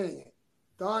fanning it."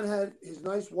 Don had his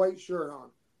nice white shirt on.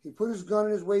 He put his gun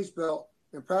in his waist belt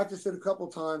and practiced it a couple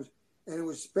times, and it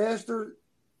was faster.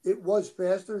 It was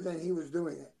faster than he was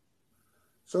doing it.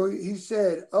 So he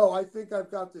said, "Oh, I think I've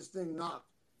got this thing knocked."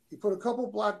 He put a couple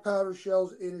black powder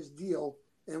shells in his deal,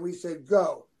 and we said,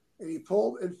 "Go." And he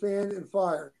pulled and fanned and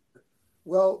fired.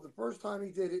 Well, the first time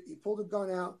he did it, he pulled the gun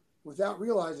out without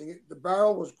realizing it. The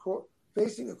barrel was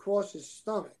facing across his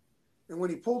stomach. And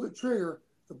when he pulled the trigger,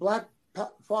 the black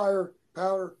powder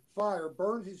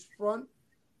burned his front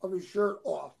of his shirt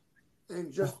off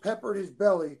and just peppered his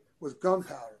belly with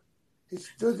gunpowder. He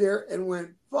stood there and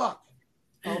went, "Fuck."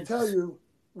 I'll tell you,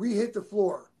 we hit the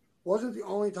floor. Wasn't the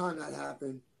only time that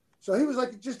happened. So he was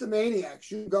like just a maniac,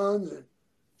 shooting guns and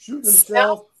shooting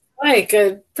himself. Sounds like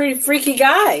a pretty freaky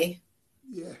guy.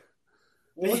 Yeah.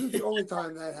 Wasn't the only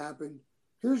time that happened.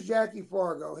 Here's Jackie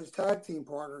Fargo, his tag team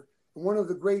partner, and one of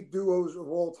the great duos of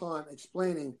all time,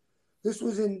 explaining this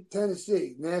was in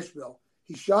Tennessee, Nashville.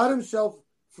 He shot himself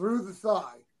through the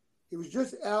thigh. He was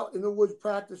just out in the woods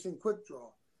practicing quick draw.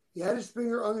 He had his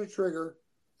finger on the trigger,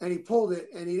 and he pulled it,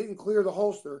 and he didn't clear the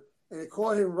holster, and it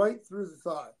caught him right through the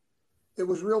thigh. It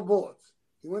was real bullets.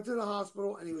 He went to the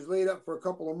hospital, and he was laid up for a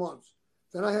couple of months.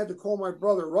 Then I had to call my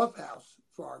brother, Roughhouse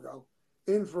Fargo,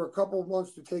 in for a couple of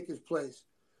months to take his place.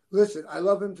 Listen, I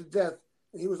love him to death,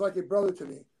 and he was like a brother to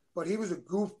me, but he was a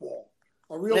goofball,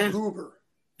 a real goober.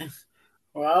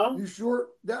 Well, you sure?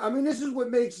 I mean, this is what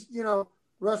makes,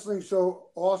 wrestling so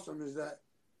awesome, is that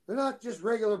they're not just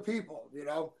regular people,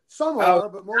 Some are,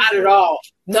 but most not at all.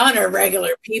 None are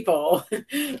regular people.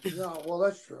 No, well,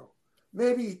 that's true.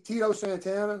 Maybe Tito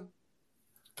Santana.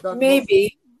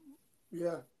 Maybe.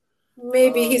 Yeah.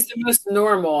 Maybe he's the most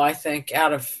normal, I think,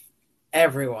 out of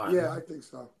everyone. Yeah, I think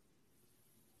so.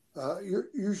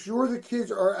 You sure the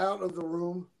kids are out of the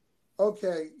room?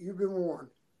 Okay, you've been warned.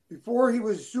 Before he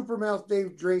was Supermouth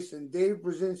Dave Drayson, Dave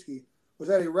Brzezinski was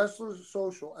at a wrestler's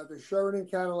social at the Sheraton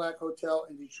Cadillac Hotel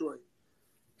in Detroit.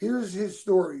 Here's his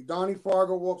story. Donnie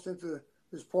Fargo walks into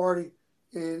this party,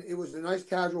 and it was a nice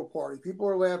casual party. People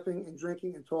are laughing and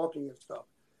drinking and talking and stuff.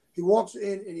 He walks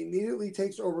in and immediately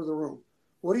takes over the room.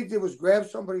 What he did was grab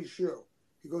somebody's shoe.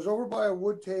 He goes over by a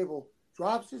wood table,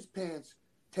 drops his pants,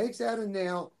 takes out a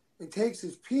nail, and takes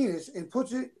his penis and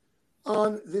puts it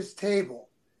on this table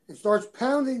and starts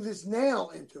pounding this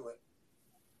nail into it.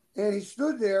 And he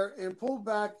stood there and pulled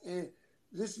back, and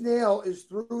this nail is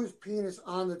through his penis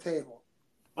on the table.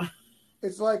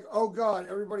 It's like, oh, God,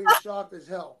 everybody's shocked as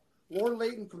hell. Lord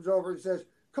Layton comes over and says,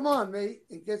 "Come on, mate,"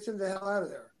 and gets him the hell out of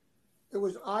there. It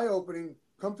was eye-opening.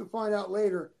 Come to find out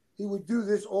later, he would do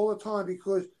this all the time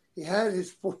because he had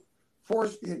his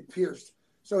foreskin pierced.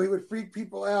 So he would freak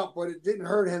people out, but it didn't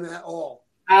hurt him at all.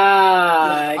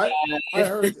 I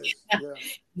heard this.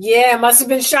 Yeah, it must have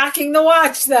been shocking to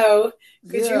watch, though.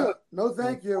 No,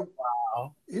 thank you.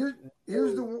 Wow.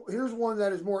 Here's one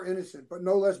that is more innocent, but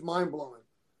no less mind-blowing.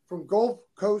 From Gulf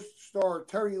Coast star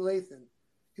Terry Lathan.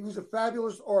 He was a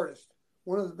fabulous artist,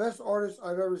 one of the best artists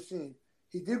I've ever seen.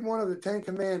 He did one of the 10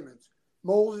 Commandments.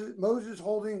 Moses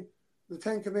holding the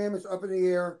 10 Commandments up in the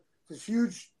air, this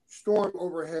huge storm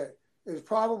overhead. It is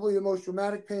probably the most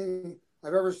dramatic painting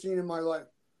I've ever seen in my life.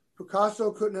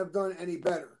 Picasso couldn't have done any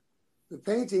better. The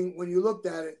painting, when you looked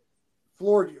at it,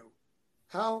 floored you.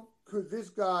 How could this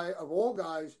guy, of all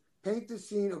guys, paint the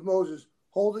scene of Moses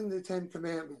holding the 10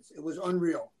 Commandments? It was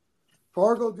unreal.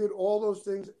 Fargo did all those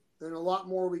things and a lot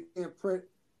more we can't print,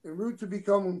 en route to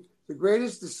becoming the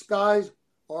greatest disguise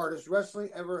artist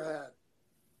wrestling ever had.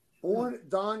 Born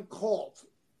Don Colt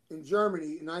in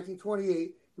Germany in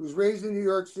 1928, he was raised in New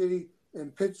York City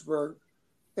and Pittsburgh,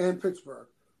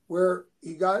 where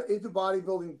he got into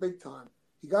bodybuilding big time.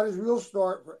 He got his real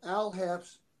start for Al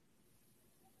Half's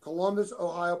Columbus,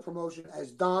 Ohio promotion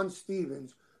as Don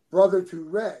Stevens, brother to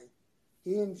Ray.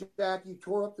 He and Jackie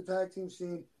tore up the tag team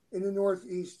scene in the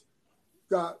Northeast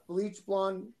got bleach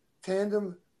blonde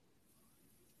tandem.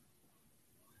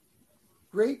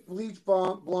 Great bleach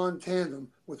blonde tandem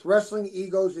with wrestling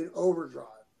egos in overdrive.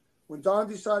 When Don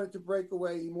decided to break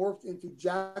away, he morphed into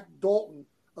Jack Dalton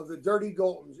of the Dirty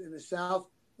Daltons in the South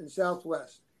and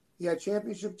Southwest. He had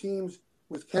championship teams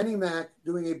with Kenny Mack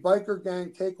doing a biker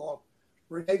gang takeoff,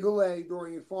 Rene Goulet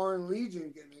during a Foreign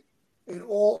Legion gimmick, in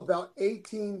all about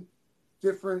 18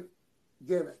 different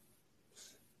gimmicks.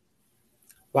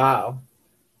 Wow.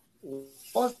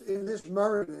 Lost in this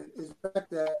merriment is the fact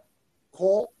that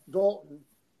Colt Dalton,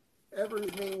 ever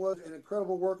his name was, an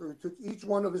incredible worker who took each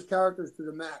one of his characters to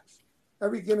the max.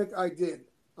 Every gimmick I did,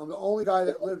 I'm the only guy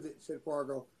that lived it, said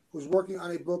Fargo, who's working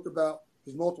on a book about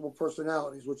his multiple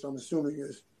personalities, which I'm assuming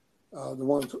is the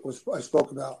one I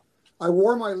spoke about. I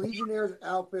wore my Legionnaire's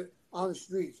outfit on the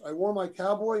streets. I wore my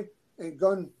cowboy and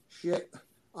gun shit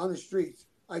on the streets.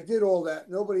 I did all that.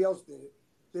 Nobody else did it.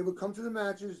 They would come to the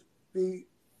matches, be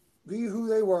who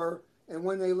they were, and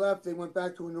when they left, they went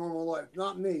back to a normal life.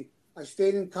 Not me. I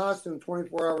stayed in costume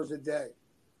 24 hours a day.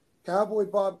 Cowboy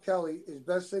Bob Kelly, his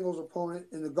best singles opponent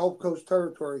in the Gulf Coast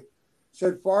territory,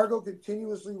 said Fargo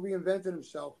continuously reinvented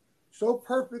himself so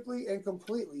perfectly and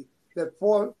completely that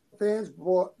fans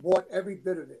bought every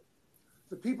bit of it.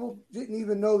 The people didn't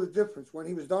even know the difference. When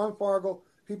he was Don Fargo,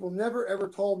 people never ever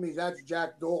told me that's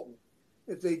Jack Dalton.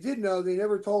 If they did know, they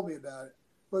never told me about it.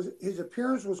 But his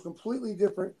appearance was completely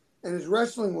different, and his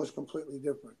wrestling was completely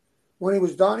different. When he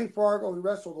was Donnie Fargo, he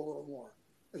wrestled a little more.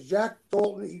 As Jack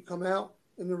Dalton, he'd come out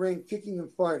in the ring kicking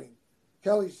and fighting.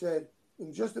 Kelly said,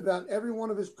 in just about every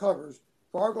one of his covers,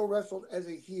 Fargo wrestled as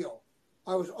a heel.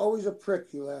 I was always a prick,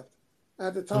 he laughed.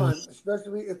 At the time,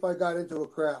 especially if I got into a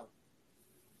crowd.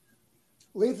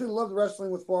 Lathan loved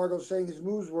wrestling with Fargo, saying his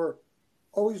moves were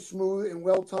always smooth and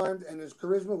well-timed, and his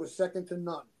charisma was second to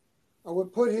none. I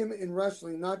would put him in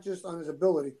wrestling not just on his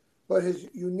ability, but his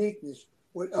uniqueness,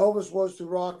 what Elvis was to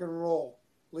rock and roll,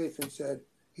 Lathan said.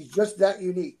 He's just that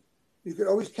unique. You could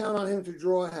always count on him to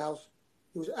draw a house.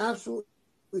 He was absolutely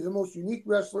the most unique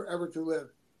wrestler ever to live,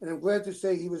 and I'm glad to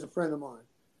say he was a friend of mine.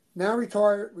 Now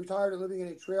retired and living in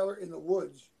a trailer in the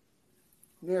woods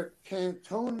near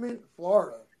Cantonment,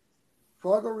 Florida,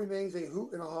 Fargo remains a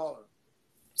hoot and a holler.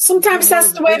 Sometimes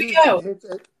that's the way to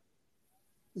go.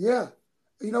 Yeah.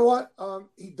 You know what?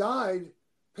 He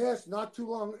passed not too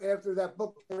long after that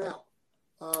book came out.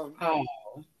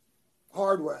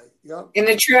 Hard Way. Yep. In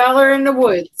a trailer in the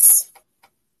woods.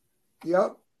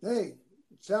 Yep. Hey,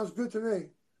 sounds good to me.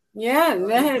 Yeah,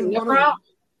 no problem.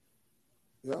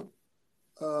 Yep.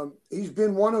 He's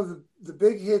been one of the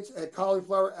big hits at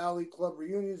Cauliflower Alley Club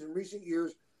reunions in recent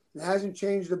years and hasn't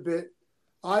changed a bit.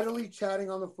 Idly chatting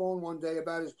on the phone one day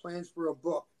about his plans for a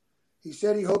book. He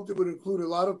said he hoped it would include a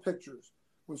lot of pictures.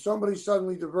 When somebody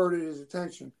suddenly diverted his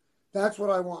attention, that's what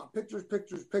I want. Pictures,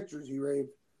 pictures, pictures, he raved.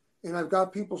 And I've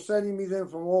got people sending me them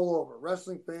from all over.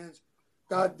 Wrestling fans.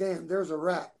 God damn, there's a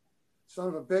rat. Son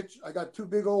of a bitch. I got two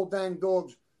big old dang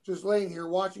dogs just laying here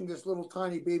watching this little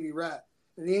tiny baby rat.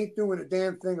 And he ain't doing a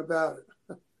damn thing about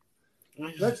it.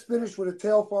 Let's finish with a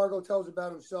tale Fargo tells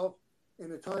about himself in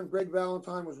the time Greg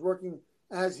Valentine was working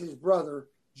as his brother,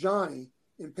 Johnny,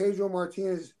 in Pedro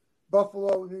Martinez's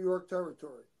Buffalo, New York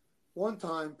territory. One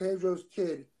time, Pedro's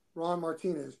kid, Ron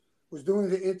Martinez, was doing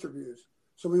the interviews.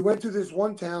 So we went to this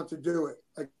one town to do it.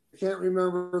 I can't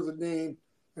remember the name.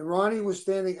 And Ronnie was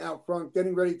standing out front,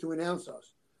 getting ready to announce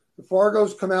us. The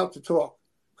Fargos coming out to talk.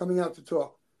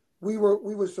 We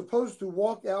were supposed to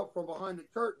walk out from behind the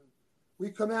curtain.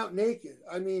 We come out naked.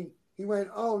 I mean, he went,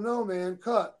 oh, no, man,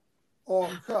 cut.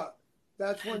 Oh, cut.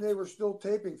 That's when they were still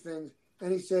taping things.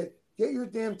 And he said, get your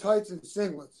damn tights and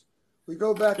singlets. We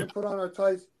go back and put on our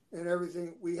tights and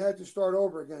everything. We had to start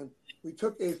over again. We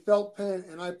took a felt pen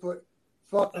and I put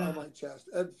fuck on my chest,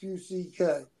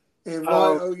 F-U-C-K, and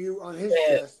Y-O-U on his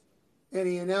chest. And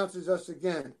he announces us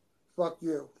again, fuck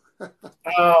you.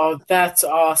 Oh, that's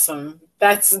awesome.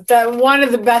 That's one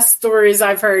of the best stories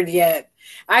I've heard yet.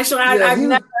 Actually, I've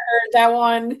never heard that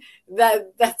one.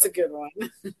 That's a good one.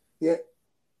 Yeah.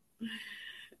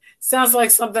 Sounds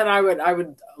like something I would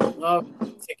love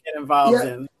to get involved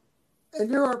in.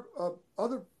 And there are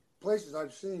other places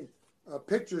I've seen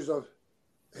pictures of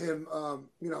him,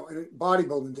 in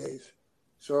bodybuilding days.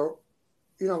 So,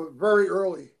 very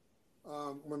early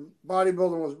when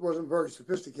bodybuilding wasn't very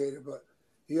sophisticated, but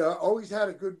he always had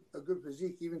a good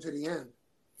physique even to the end.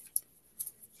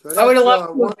 So I would have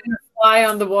loved to fly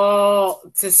on the wall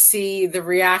to see the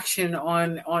reaction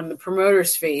on the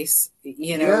promoter's face.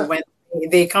 When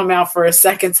they come out for a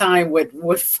second time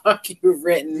with "fuck you"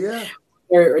 written,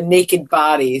 or naked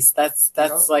bodies. That's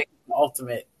like the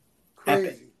ultimate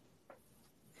crazy.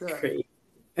 Crazy.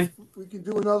 We can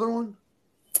do another one?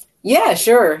 Yeah,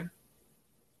 sure.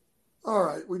 All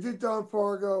right. We did Don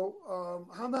Fargo.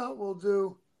 How about we'll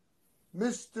do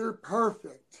Mr.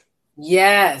 Perfect?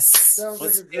 Yes. Sounds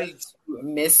like a good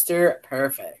Mr.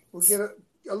 Perfect. We'll get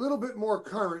a little bit more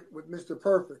current with Mr.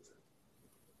 Perfect.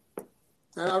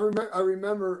 And I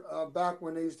remember back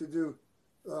when they used to do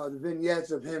the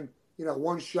vignettes of him,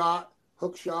 one shot,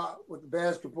 hook shot with the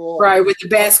basketball. Right, with the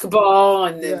basketball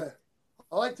and the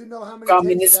I like to know how many gum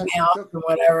in takes his it mouth took. or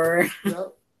whatever.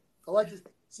 I like to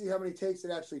see how many takes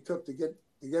it actually took to get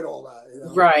all that.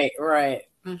 Right.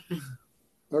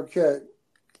 Okay.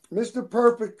 Mr.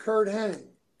 Perfect, Curt Hennig,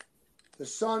 the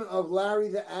son of Larry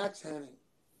the Axe Hennig.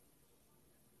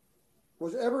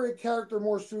 Was ever a character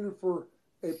more suited for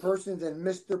a person than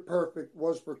Mr. Perfect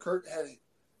was for Curt Hennig?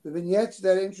 The vignettes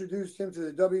that introduced him to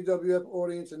the WWF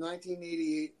audience in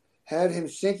 1988 had him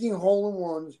sinking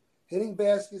hole-in-ones, hitting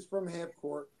baskets from half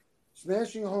court,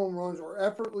 smashing home runs, or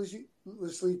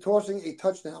effortlessly tossing a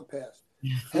touchdown pass.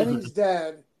 Hennig's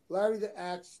dad, Larry the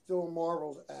Axe, still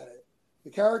marvels at it.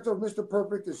 The character of Mr.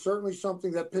 Perfect is certainly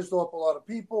something that pissed off a lot of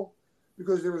people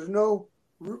because there was no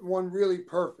one really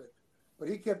perfect. But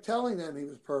he kept telling them he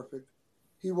was perfect.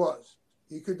 He was.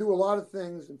 He could do a lot of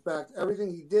things. In fact,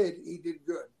 everything he did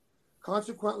good.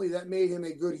 Consequently, that made him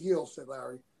a good heel, said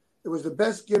Larry. It was the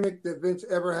best gimmick that Vince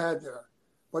ever had there.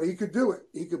 But he could do it.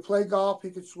 He could play golf.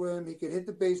 He could swim. He could hit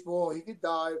the baseball. He could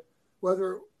dive.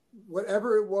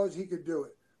 Whatever it was, he could do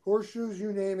it. Horseshoes,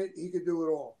 you name it, he could do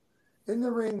it all. In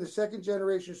the ring, the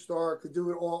second-generation star could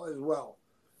do it all as well.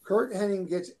 Curt Hennig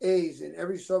gets A's in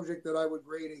every subject that I would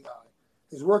grade a guy.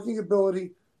 His working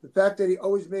ability, the fact that he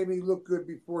always made me look good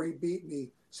before he beat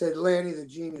me, said Lanny the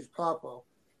Genius Popo.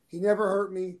 He never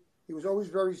hurt me. He was always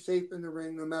very safe in the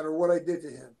ring, no matter what I did to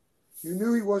him. I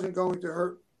knew he wasn't going to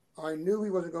hurt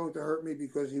me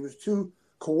because he was too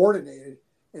coordinated,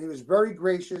 and he was very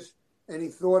gracious, and he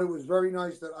thought it was very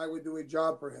nice that I would do a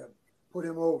job for him, put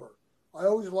him over. I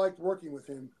always liked working with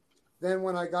him. Then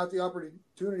when I got the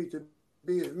opportunity to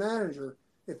be his manager,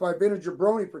 if I'd been a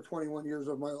jabroni for 21 years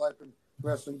of my life in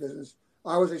wrestling business,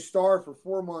 I was a star for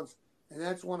 4 months, and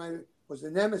that's when I was the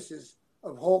nemesis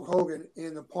of Hulk Hogan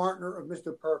and the partner of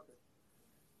Mr. Perfect.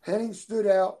 Hennig stood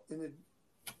out in the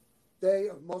day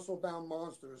of muscle-bound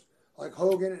monsters like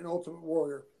Hogan and Ultimate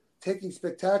Warrior, taking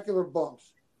spectacular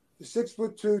bumps. The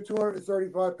 6'2",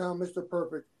 235-pound Mr.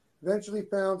 Perfect eventually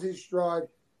found his stride,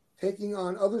 taking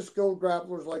on other skilled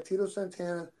grapplers like Tito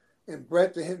Santana and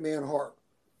Bret the Hitman Hart.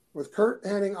 With Curt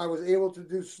Hennig, I was able to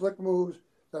do slick moves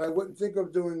that I wouldn't think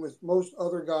of doing with most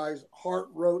other guys, Hart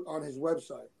wrote on his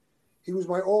website. He was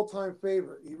my all-time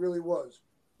favorite. He really was.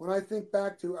 When I think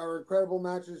back to our incredible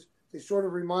matches, they sort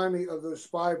of remind me of those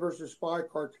Spy versus Spy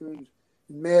cartoons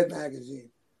in Mad Magazine.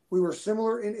 We were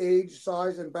similar in age,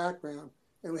 size, and background,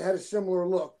 and we had a similar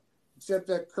look, except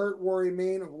that Curt wore a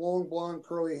mane of long blonde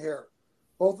curly hair.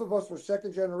 Both of us were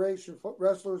second-generation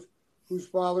wrestlers whose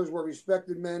fathers were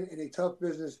respected men in a tough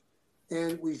business,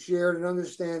 and we shared an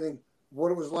understanding of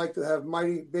what it was like to have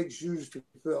mighty big shoes to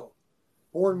fill.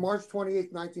 Born March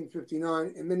 28,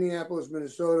 1959, in Minneapolis,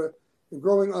 Minnesota, and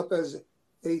growing up as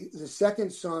the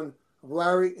second son of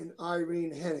Larry and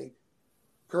Irene Hennig,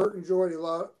 Curt enjoyed a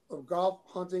lot of golf,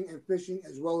 hunting, and fishing,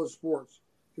 as well as sports.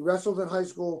 He wrestled in high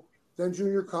school, then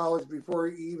junior college, before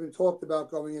he even talked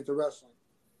about going into wrestling.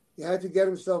 He had to get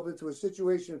himself into a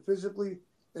situation physically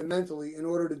and mentally in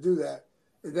order to do that,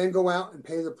 and then go out and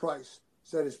pay the price,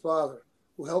 said his father,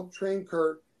 who helped train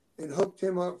Curt and hooked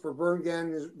him up for Vern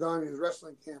Gagne's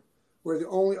wrestling camp, where the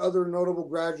only other notable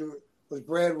graduate was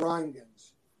Brad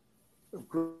Rheingans. A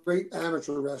great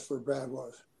amateur wrestler Brad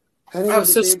was.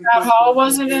 So Scott Hall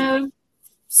wasn't a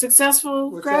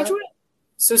successful graduate?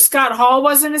 So Scott Hall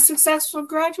wasn't a successful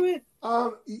graduate?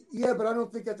 Yeah, but I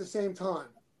don't think at the same time.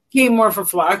 He more for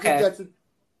Florida. Okay. I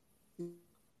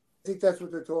think that's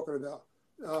what they're talking about.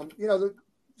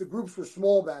 The groups were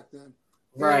small back then.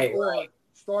 Right.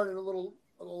 Started a little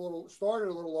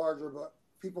larger, but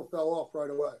people fell off right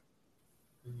away.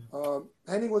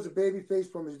 Hennig was a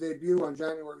babyface from his debut on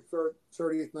January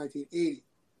 30th, 1980.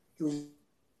 He was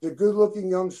a good-looking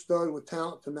young stud with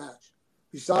talent to match.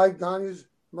 Besides Gagne's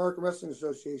American Wrestling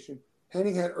Association,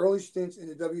 Hennig had early stints in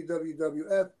the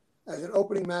WWF as an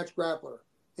opening match grappler,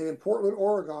 and in Portland,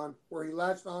 Oregon, where he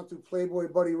latched onto Playboy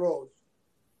Buddy Rhodes.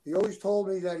 He always told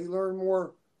me that he learned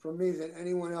more from me than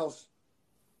anyone else,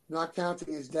 not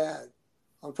counting his dad.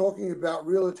 I'm talking about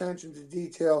real attention to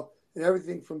detail and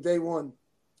everything from day one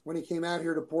when he came out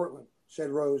here to Portland, said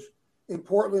Rose. In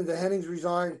Portland, the Hennigs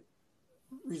resigned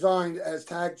as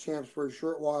tag champs for a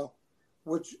short while,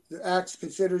 which the Axe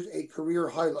considers a career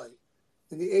highlight.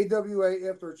 In the AWA,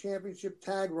 after a championship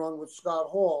tag run with Scott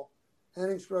Hall,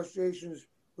 Hennig's frustrations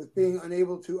with being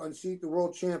unable to unseat the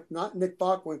world champ, not Nick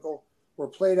Bockwinkel, were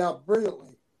played out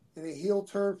brilliantly, and a heel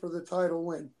turn for the title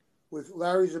win with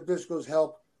Larry Zbyszko's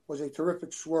help was a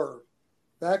terrific swerve.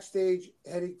 Backstage,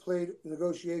 Hennig played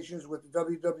negotiations with the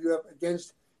WWF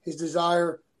against his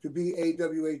desire to be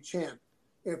AWA champ.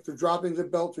 After dropping the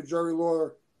belt to Jerry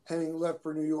Lawler, Hennig left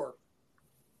for New York.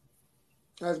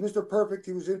 As Mr. Perfect,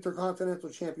 he was Intercontinental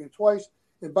Champion twice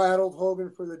and battled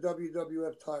Hogan for the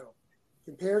WWF title.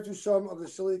 Compared to some of the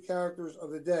silly characters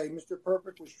of the day, Mr.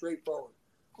 Perfect was straightforward.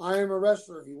 I am a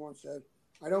wrestler, he once said.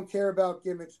 I don't care about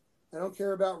gimmicks. I don't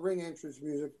care about ring entrance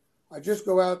music. I just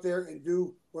go out there and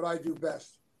do what I do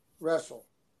best, wrestle.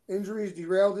 Injuries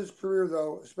derailed his career,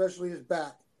 though, especially his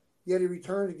back. Yet he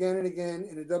returned again and again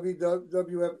in the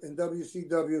WWF and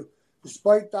WCW,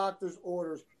 despite doctors'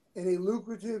 orders and a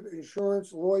lucrative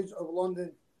insurance Lloyd's of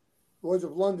London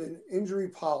injury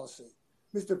policy.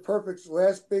 Mr. Perfect's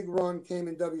last big run came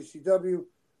in WCW,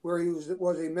 where he was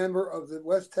a member of the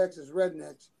West Texas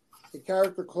Rednecks, a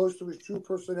character close to his true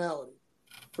personality.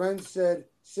 Friends said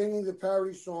singing the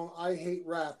parody song I Hate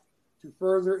Rap to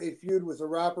further a feud with a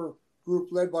rapper group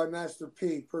led by Master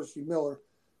P, Percy Miller,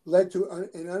 led to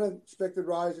an unexpected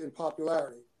rise in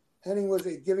popularity. Hennig was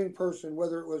a giving person,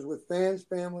 whether it was with fans,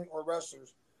 family, or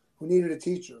wrestlers who needed a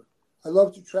teacher. I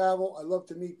love to travel. I love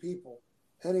to meet people.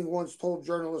 Hennig once told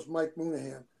journalist Mike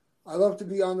Moonahan, I love to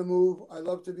be on the move. I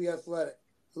love to be athletic.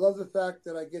 I love the fact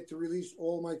that I get to release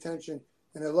all my tension,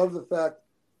 and I love the fact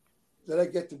that I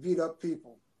get to beat up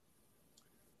people.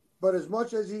 But as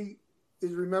much as he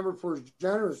is remembered for his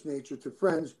generous nature to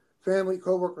friends, family,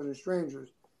 coworkers, and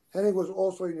strangers, Hennig was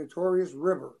also a notorious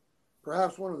ribber,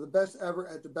 perhaps one of the best ever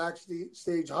at the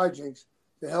backstage hijinks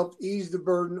that helped ease the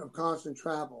burden of constant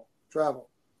travel.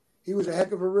 He was a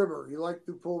heck of a ribber. He liked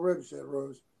to pull ribs, said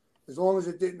Rose. As long as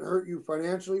it didn't hurt you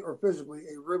financially or physically,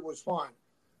 a rib was fine.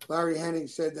 Larry Hennig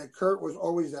said that Kurt was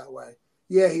always that way.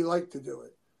 Yeah, he liked to do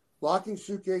it. Locking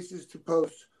suitcases to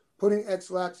posts, putting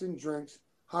X-Lax in drinks,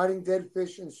 hiding dead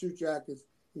fish in suit jackets,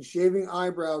 and shaving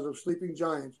eyebrows of sleeping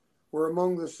giants were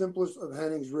among the simplest of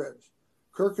Hennig's ribs.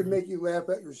 Kurt could make you laugh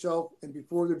at yourself, and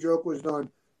before the joke was done,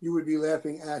 you would be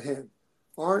laughing at him.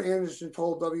 Arn Anderson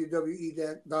told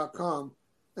WWE.com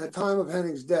at the time of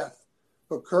Hennig's death,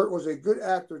 but Kurt was a good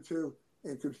actor too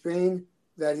and could feign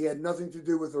that he had nothing to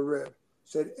do with the rib,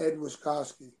 said Ed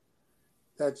Wiskoski.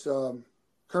 That's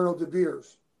Colonel De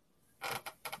Beers.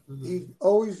 He'd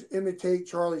always imitate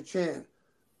Charlie Chan.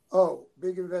 Oh,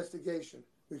 big investigation.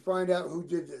 We find out who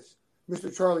did this.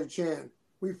 Mr. Charlie Chan.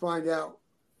 We find out.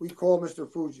 We call Mr.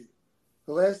 Fuji.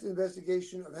 The last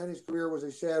investigation of Hennig's career was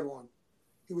a sad one.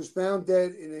 He was found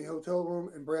dead in a hotel room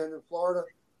in Brandon, Florida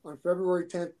on February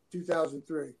 10,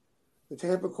 2003. The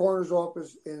Tampa coroner's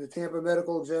office and the Tampa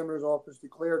medical examiner's office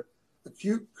declared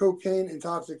acute cocaine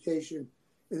intoxication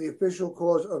in the official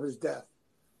cause of his death.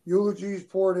 Eulogies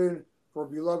poured in for a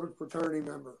beloved fraternity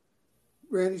member.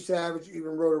 Randy Savage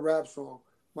even wrote a rap song,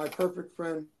 My Perfect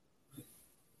Friend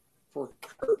for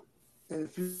Kurt. And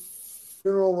the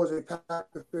funeral was a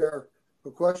packed affair,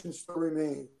 but questions still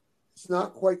remain. It's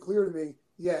not quite clear to me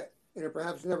yet, and it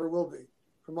perhaps never will be.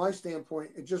 From my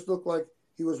standpoint, it just looked like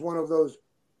he was one of those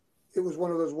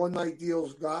one-night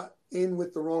deals got in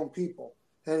with the wrong people,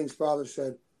 Hennig's father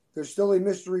said. There's still a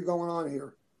mystery going on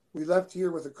here. He left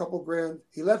here with a couple grand,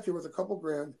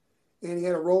 and he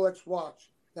had a Rolex watch.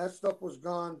 That stuff was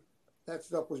gone. That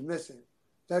stuff was missing.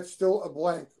 That's still a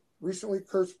blank. Recently,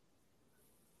 Kurt's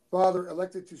father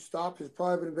elected to stop his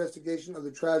private investigation of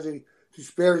the tragedy to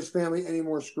spare his family any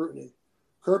more scrutiny.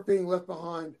 Kurt being left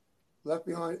behind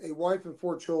a wife and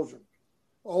 4 children,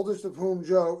 oldest of whom,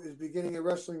 Joe, is beginning a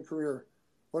wrestling career.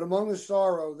 But among the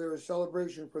sorrow, there is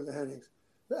celebration for the Hennigs.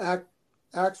 The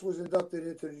Axe was inducted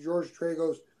into the George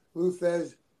Tragos Lou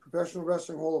Thesz Professional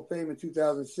Wrestling Hall of Fame in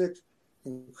 2006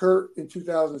 and Kurt in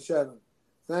 2007,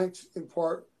 thanks in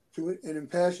part to an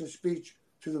impassioned speech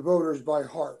to the voters by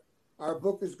Hart. Our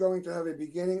book is going to have a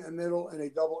beginning, a middle, and a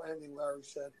double ending, Larry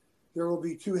said. There will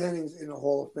be 2 Hennigs in the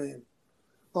Hall of Fame.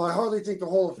 Well, I hardly think the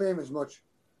Hall of Fame is much,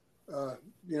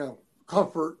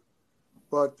 comfort,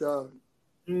 but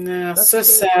no, so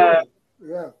sad.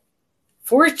 Yeah,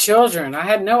 4 children. I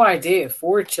had no idea.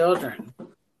 4 children.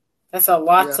 That's a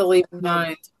lot to leave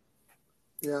behind.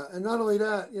 Yeah, and not only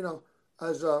that,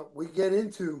 as we get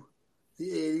into the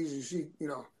 80s, you see,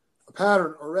 a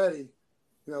pattern already.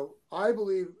 I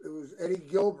believe it was Eddie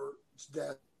Gilbert's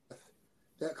death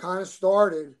that kind of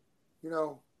started,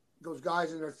 those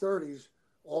guys in their 30s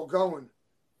all going,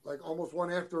 like almost one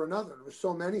after another. There was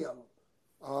so many of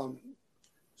them.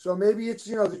 So maybe it's,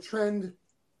 the trend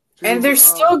And they're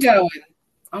still going.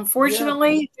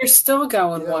 Unfortunately, they're still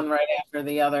going one right after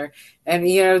the other. And,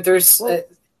 there's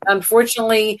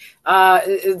unfortunately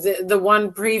the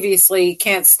one previously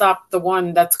can't stop the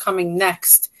one that's coming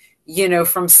next,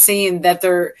 from seeing that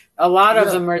a lot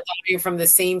of them are dying from the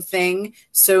same thing.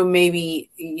 So maybe,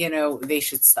 they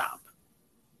should stop.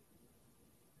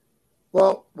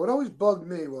 Well, what always bugged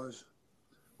me was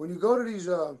when you go to these,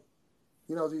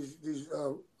 these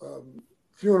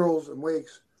funerals and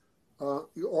wakes,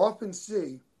 you often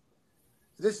see,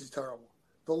 this is terrible,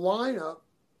 the lineup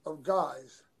of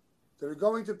guys that are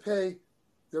going to pay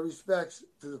their respects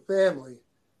to the family,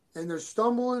 and they're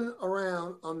stumbling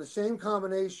around on the same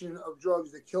combination of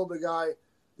drugs that killed the guy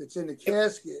that's in the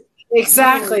casket.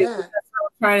 Exactly. That's what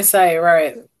I'm trying to say,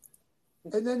 right.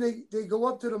 And then they go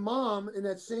up to the mom in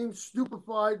that same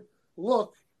stupefied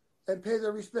look and pay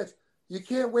their respects. You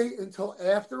can't wait until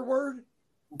afterward.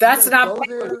 That's not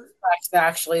respect,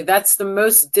 actually. That's the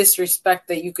most disrespect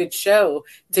that you could show,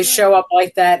 to show up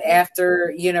like that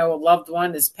after, a loved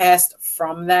one is passed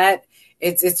from that.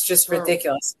 It's just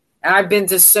ridiculous. And I've been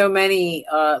to so many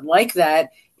like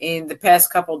that in the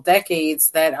past couple decades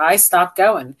that I stopped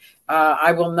going.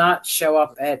 I will not show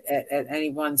up at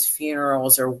anyone's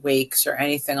funerals or wakes or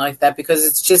anything like that, because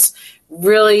it's just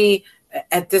really,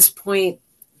 at this point,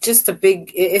 just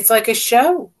it's like a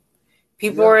show.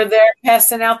 People are there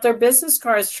passing out their business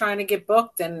cards, trying to get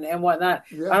booked and whatnot.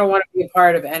 I don't want to be a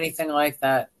part of anything like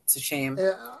that. It's a shame.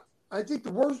 I think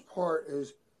the worst part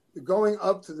is going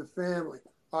up to the family.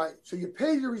 All right, so you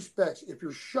pay your respects. If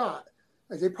you're shot,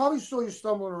 they probably saw you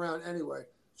stumbling around anyway.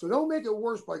 So don't make it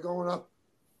worse by going up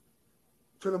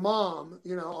to the mom,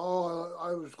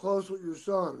 I was close with your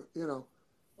son,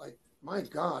 like, my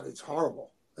God, it's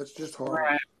horrible. That's just horrible.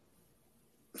 Right.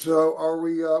 So are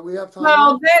we have time?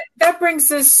 Well, that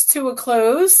brings us to a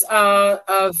close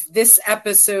of this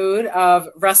episode of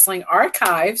Wrestling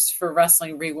Archives for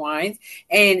Wrestling Rewind.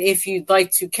 And if you'd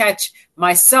like to catch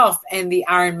myself and the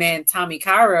Iron Man Tommy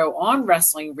Cairo on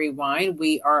Wrestling Rewind,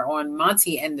 we are on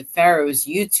Monty and the Pharaohs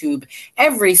YouTube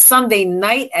every Sunday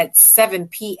night at 7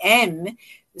 p.m.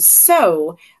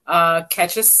 So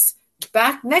catch us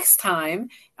back next time.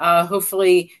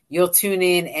 Hopefully you'll tune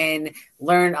in and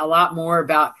learn a lot more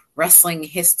about wrestling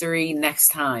history next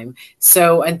time.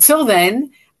 So until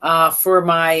then, for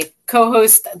my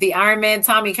co-host, the Iron Man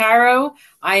Tommy Cairo,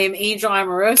 I am Angel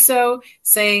Amoroso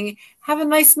saying have a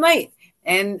nice night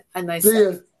and a nice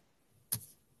day.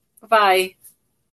 Bye-bye.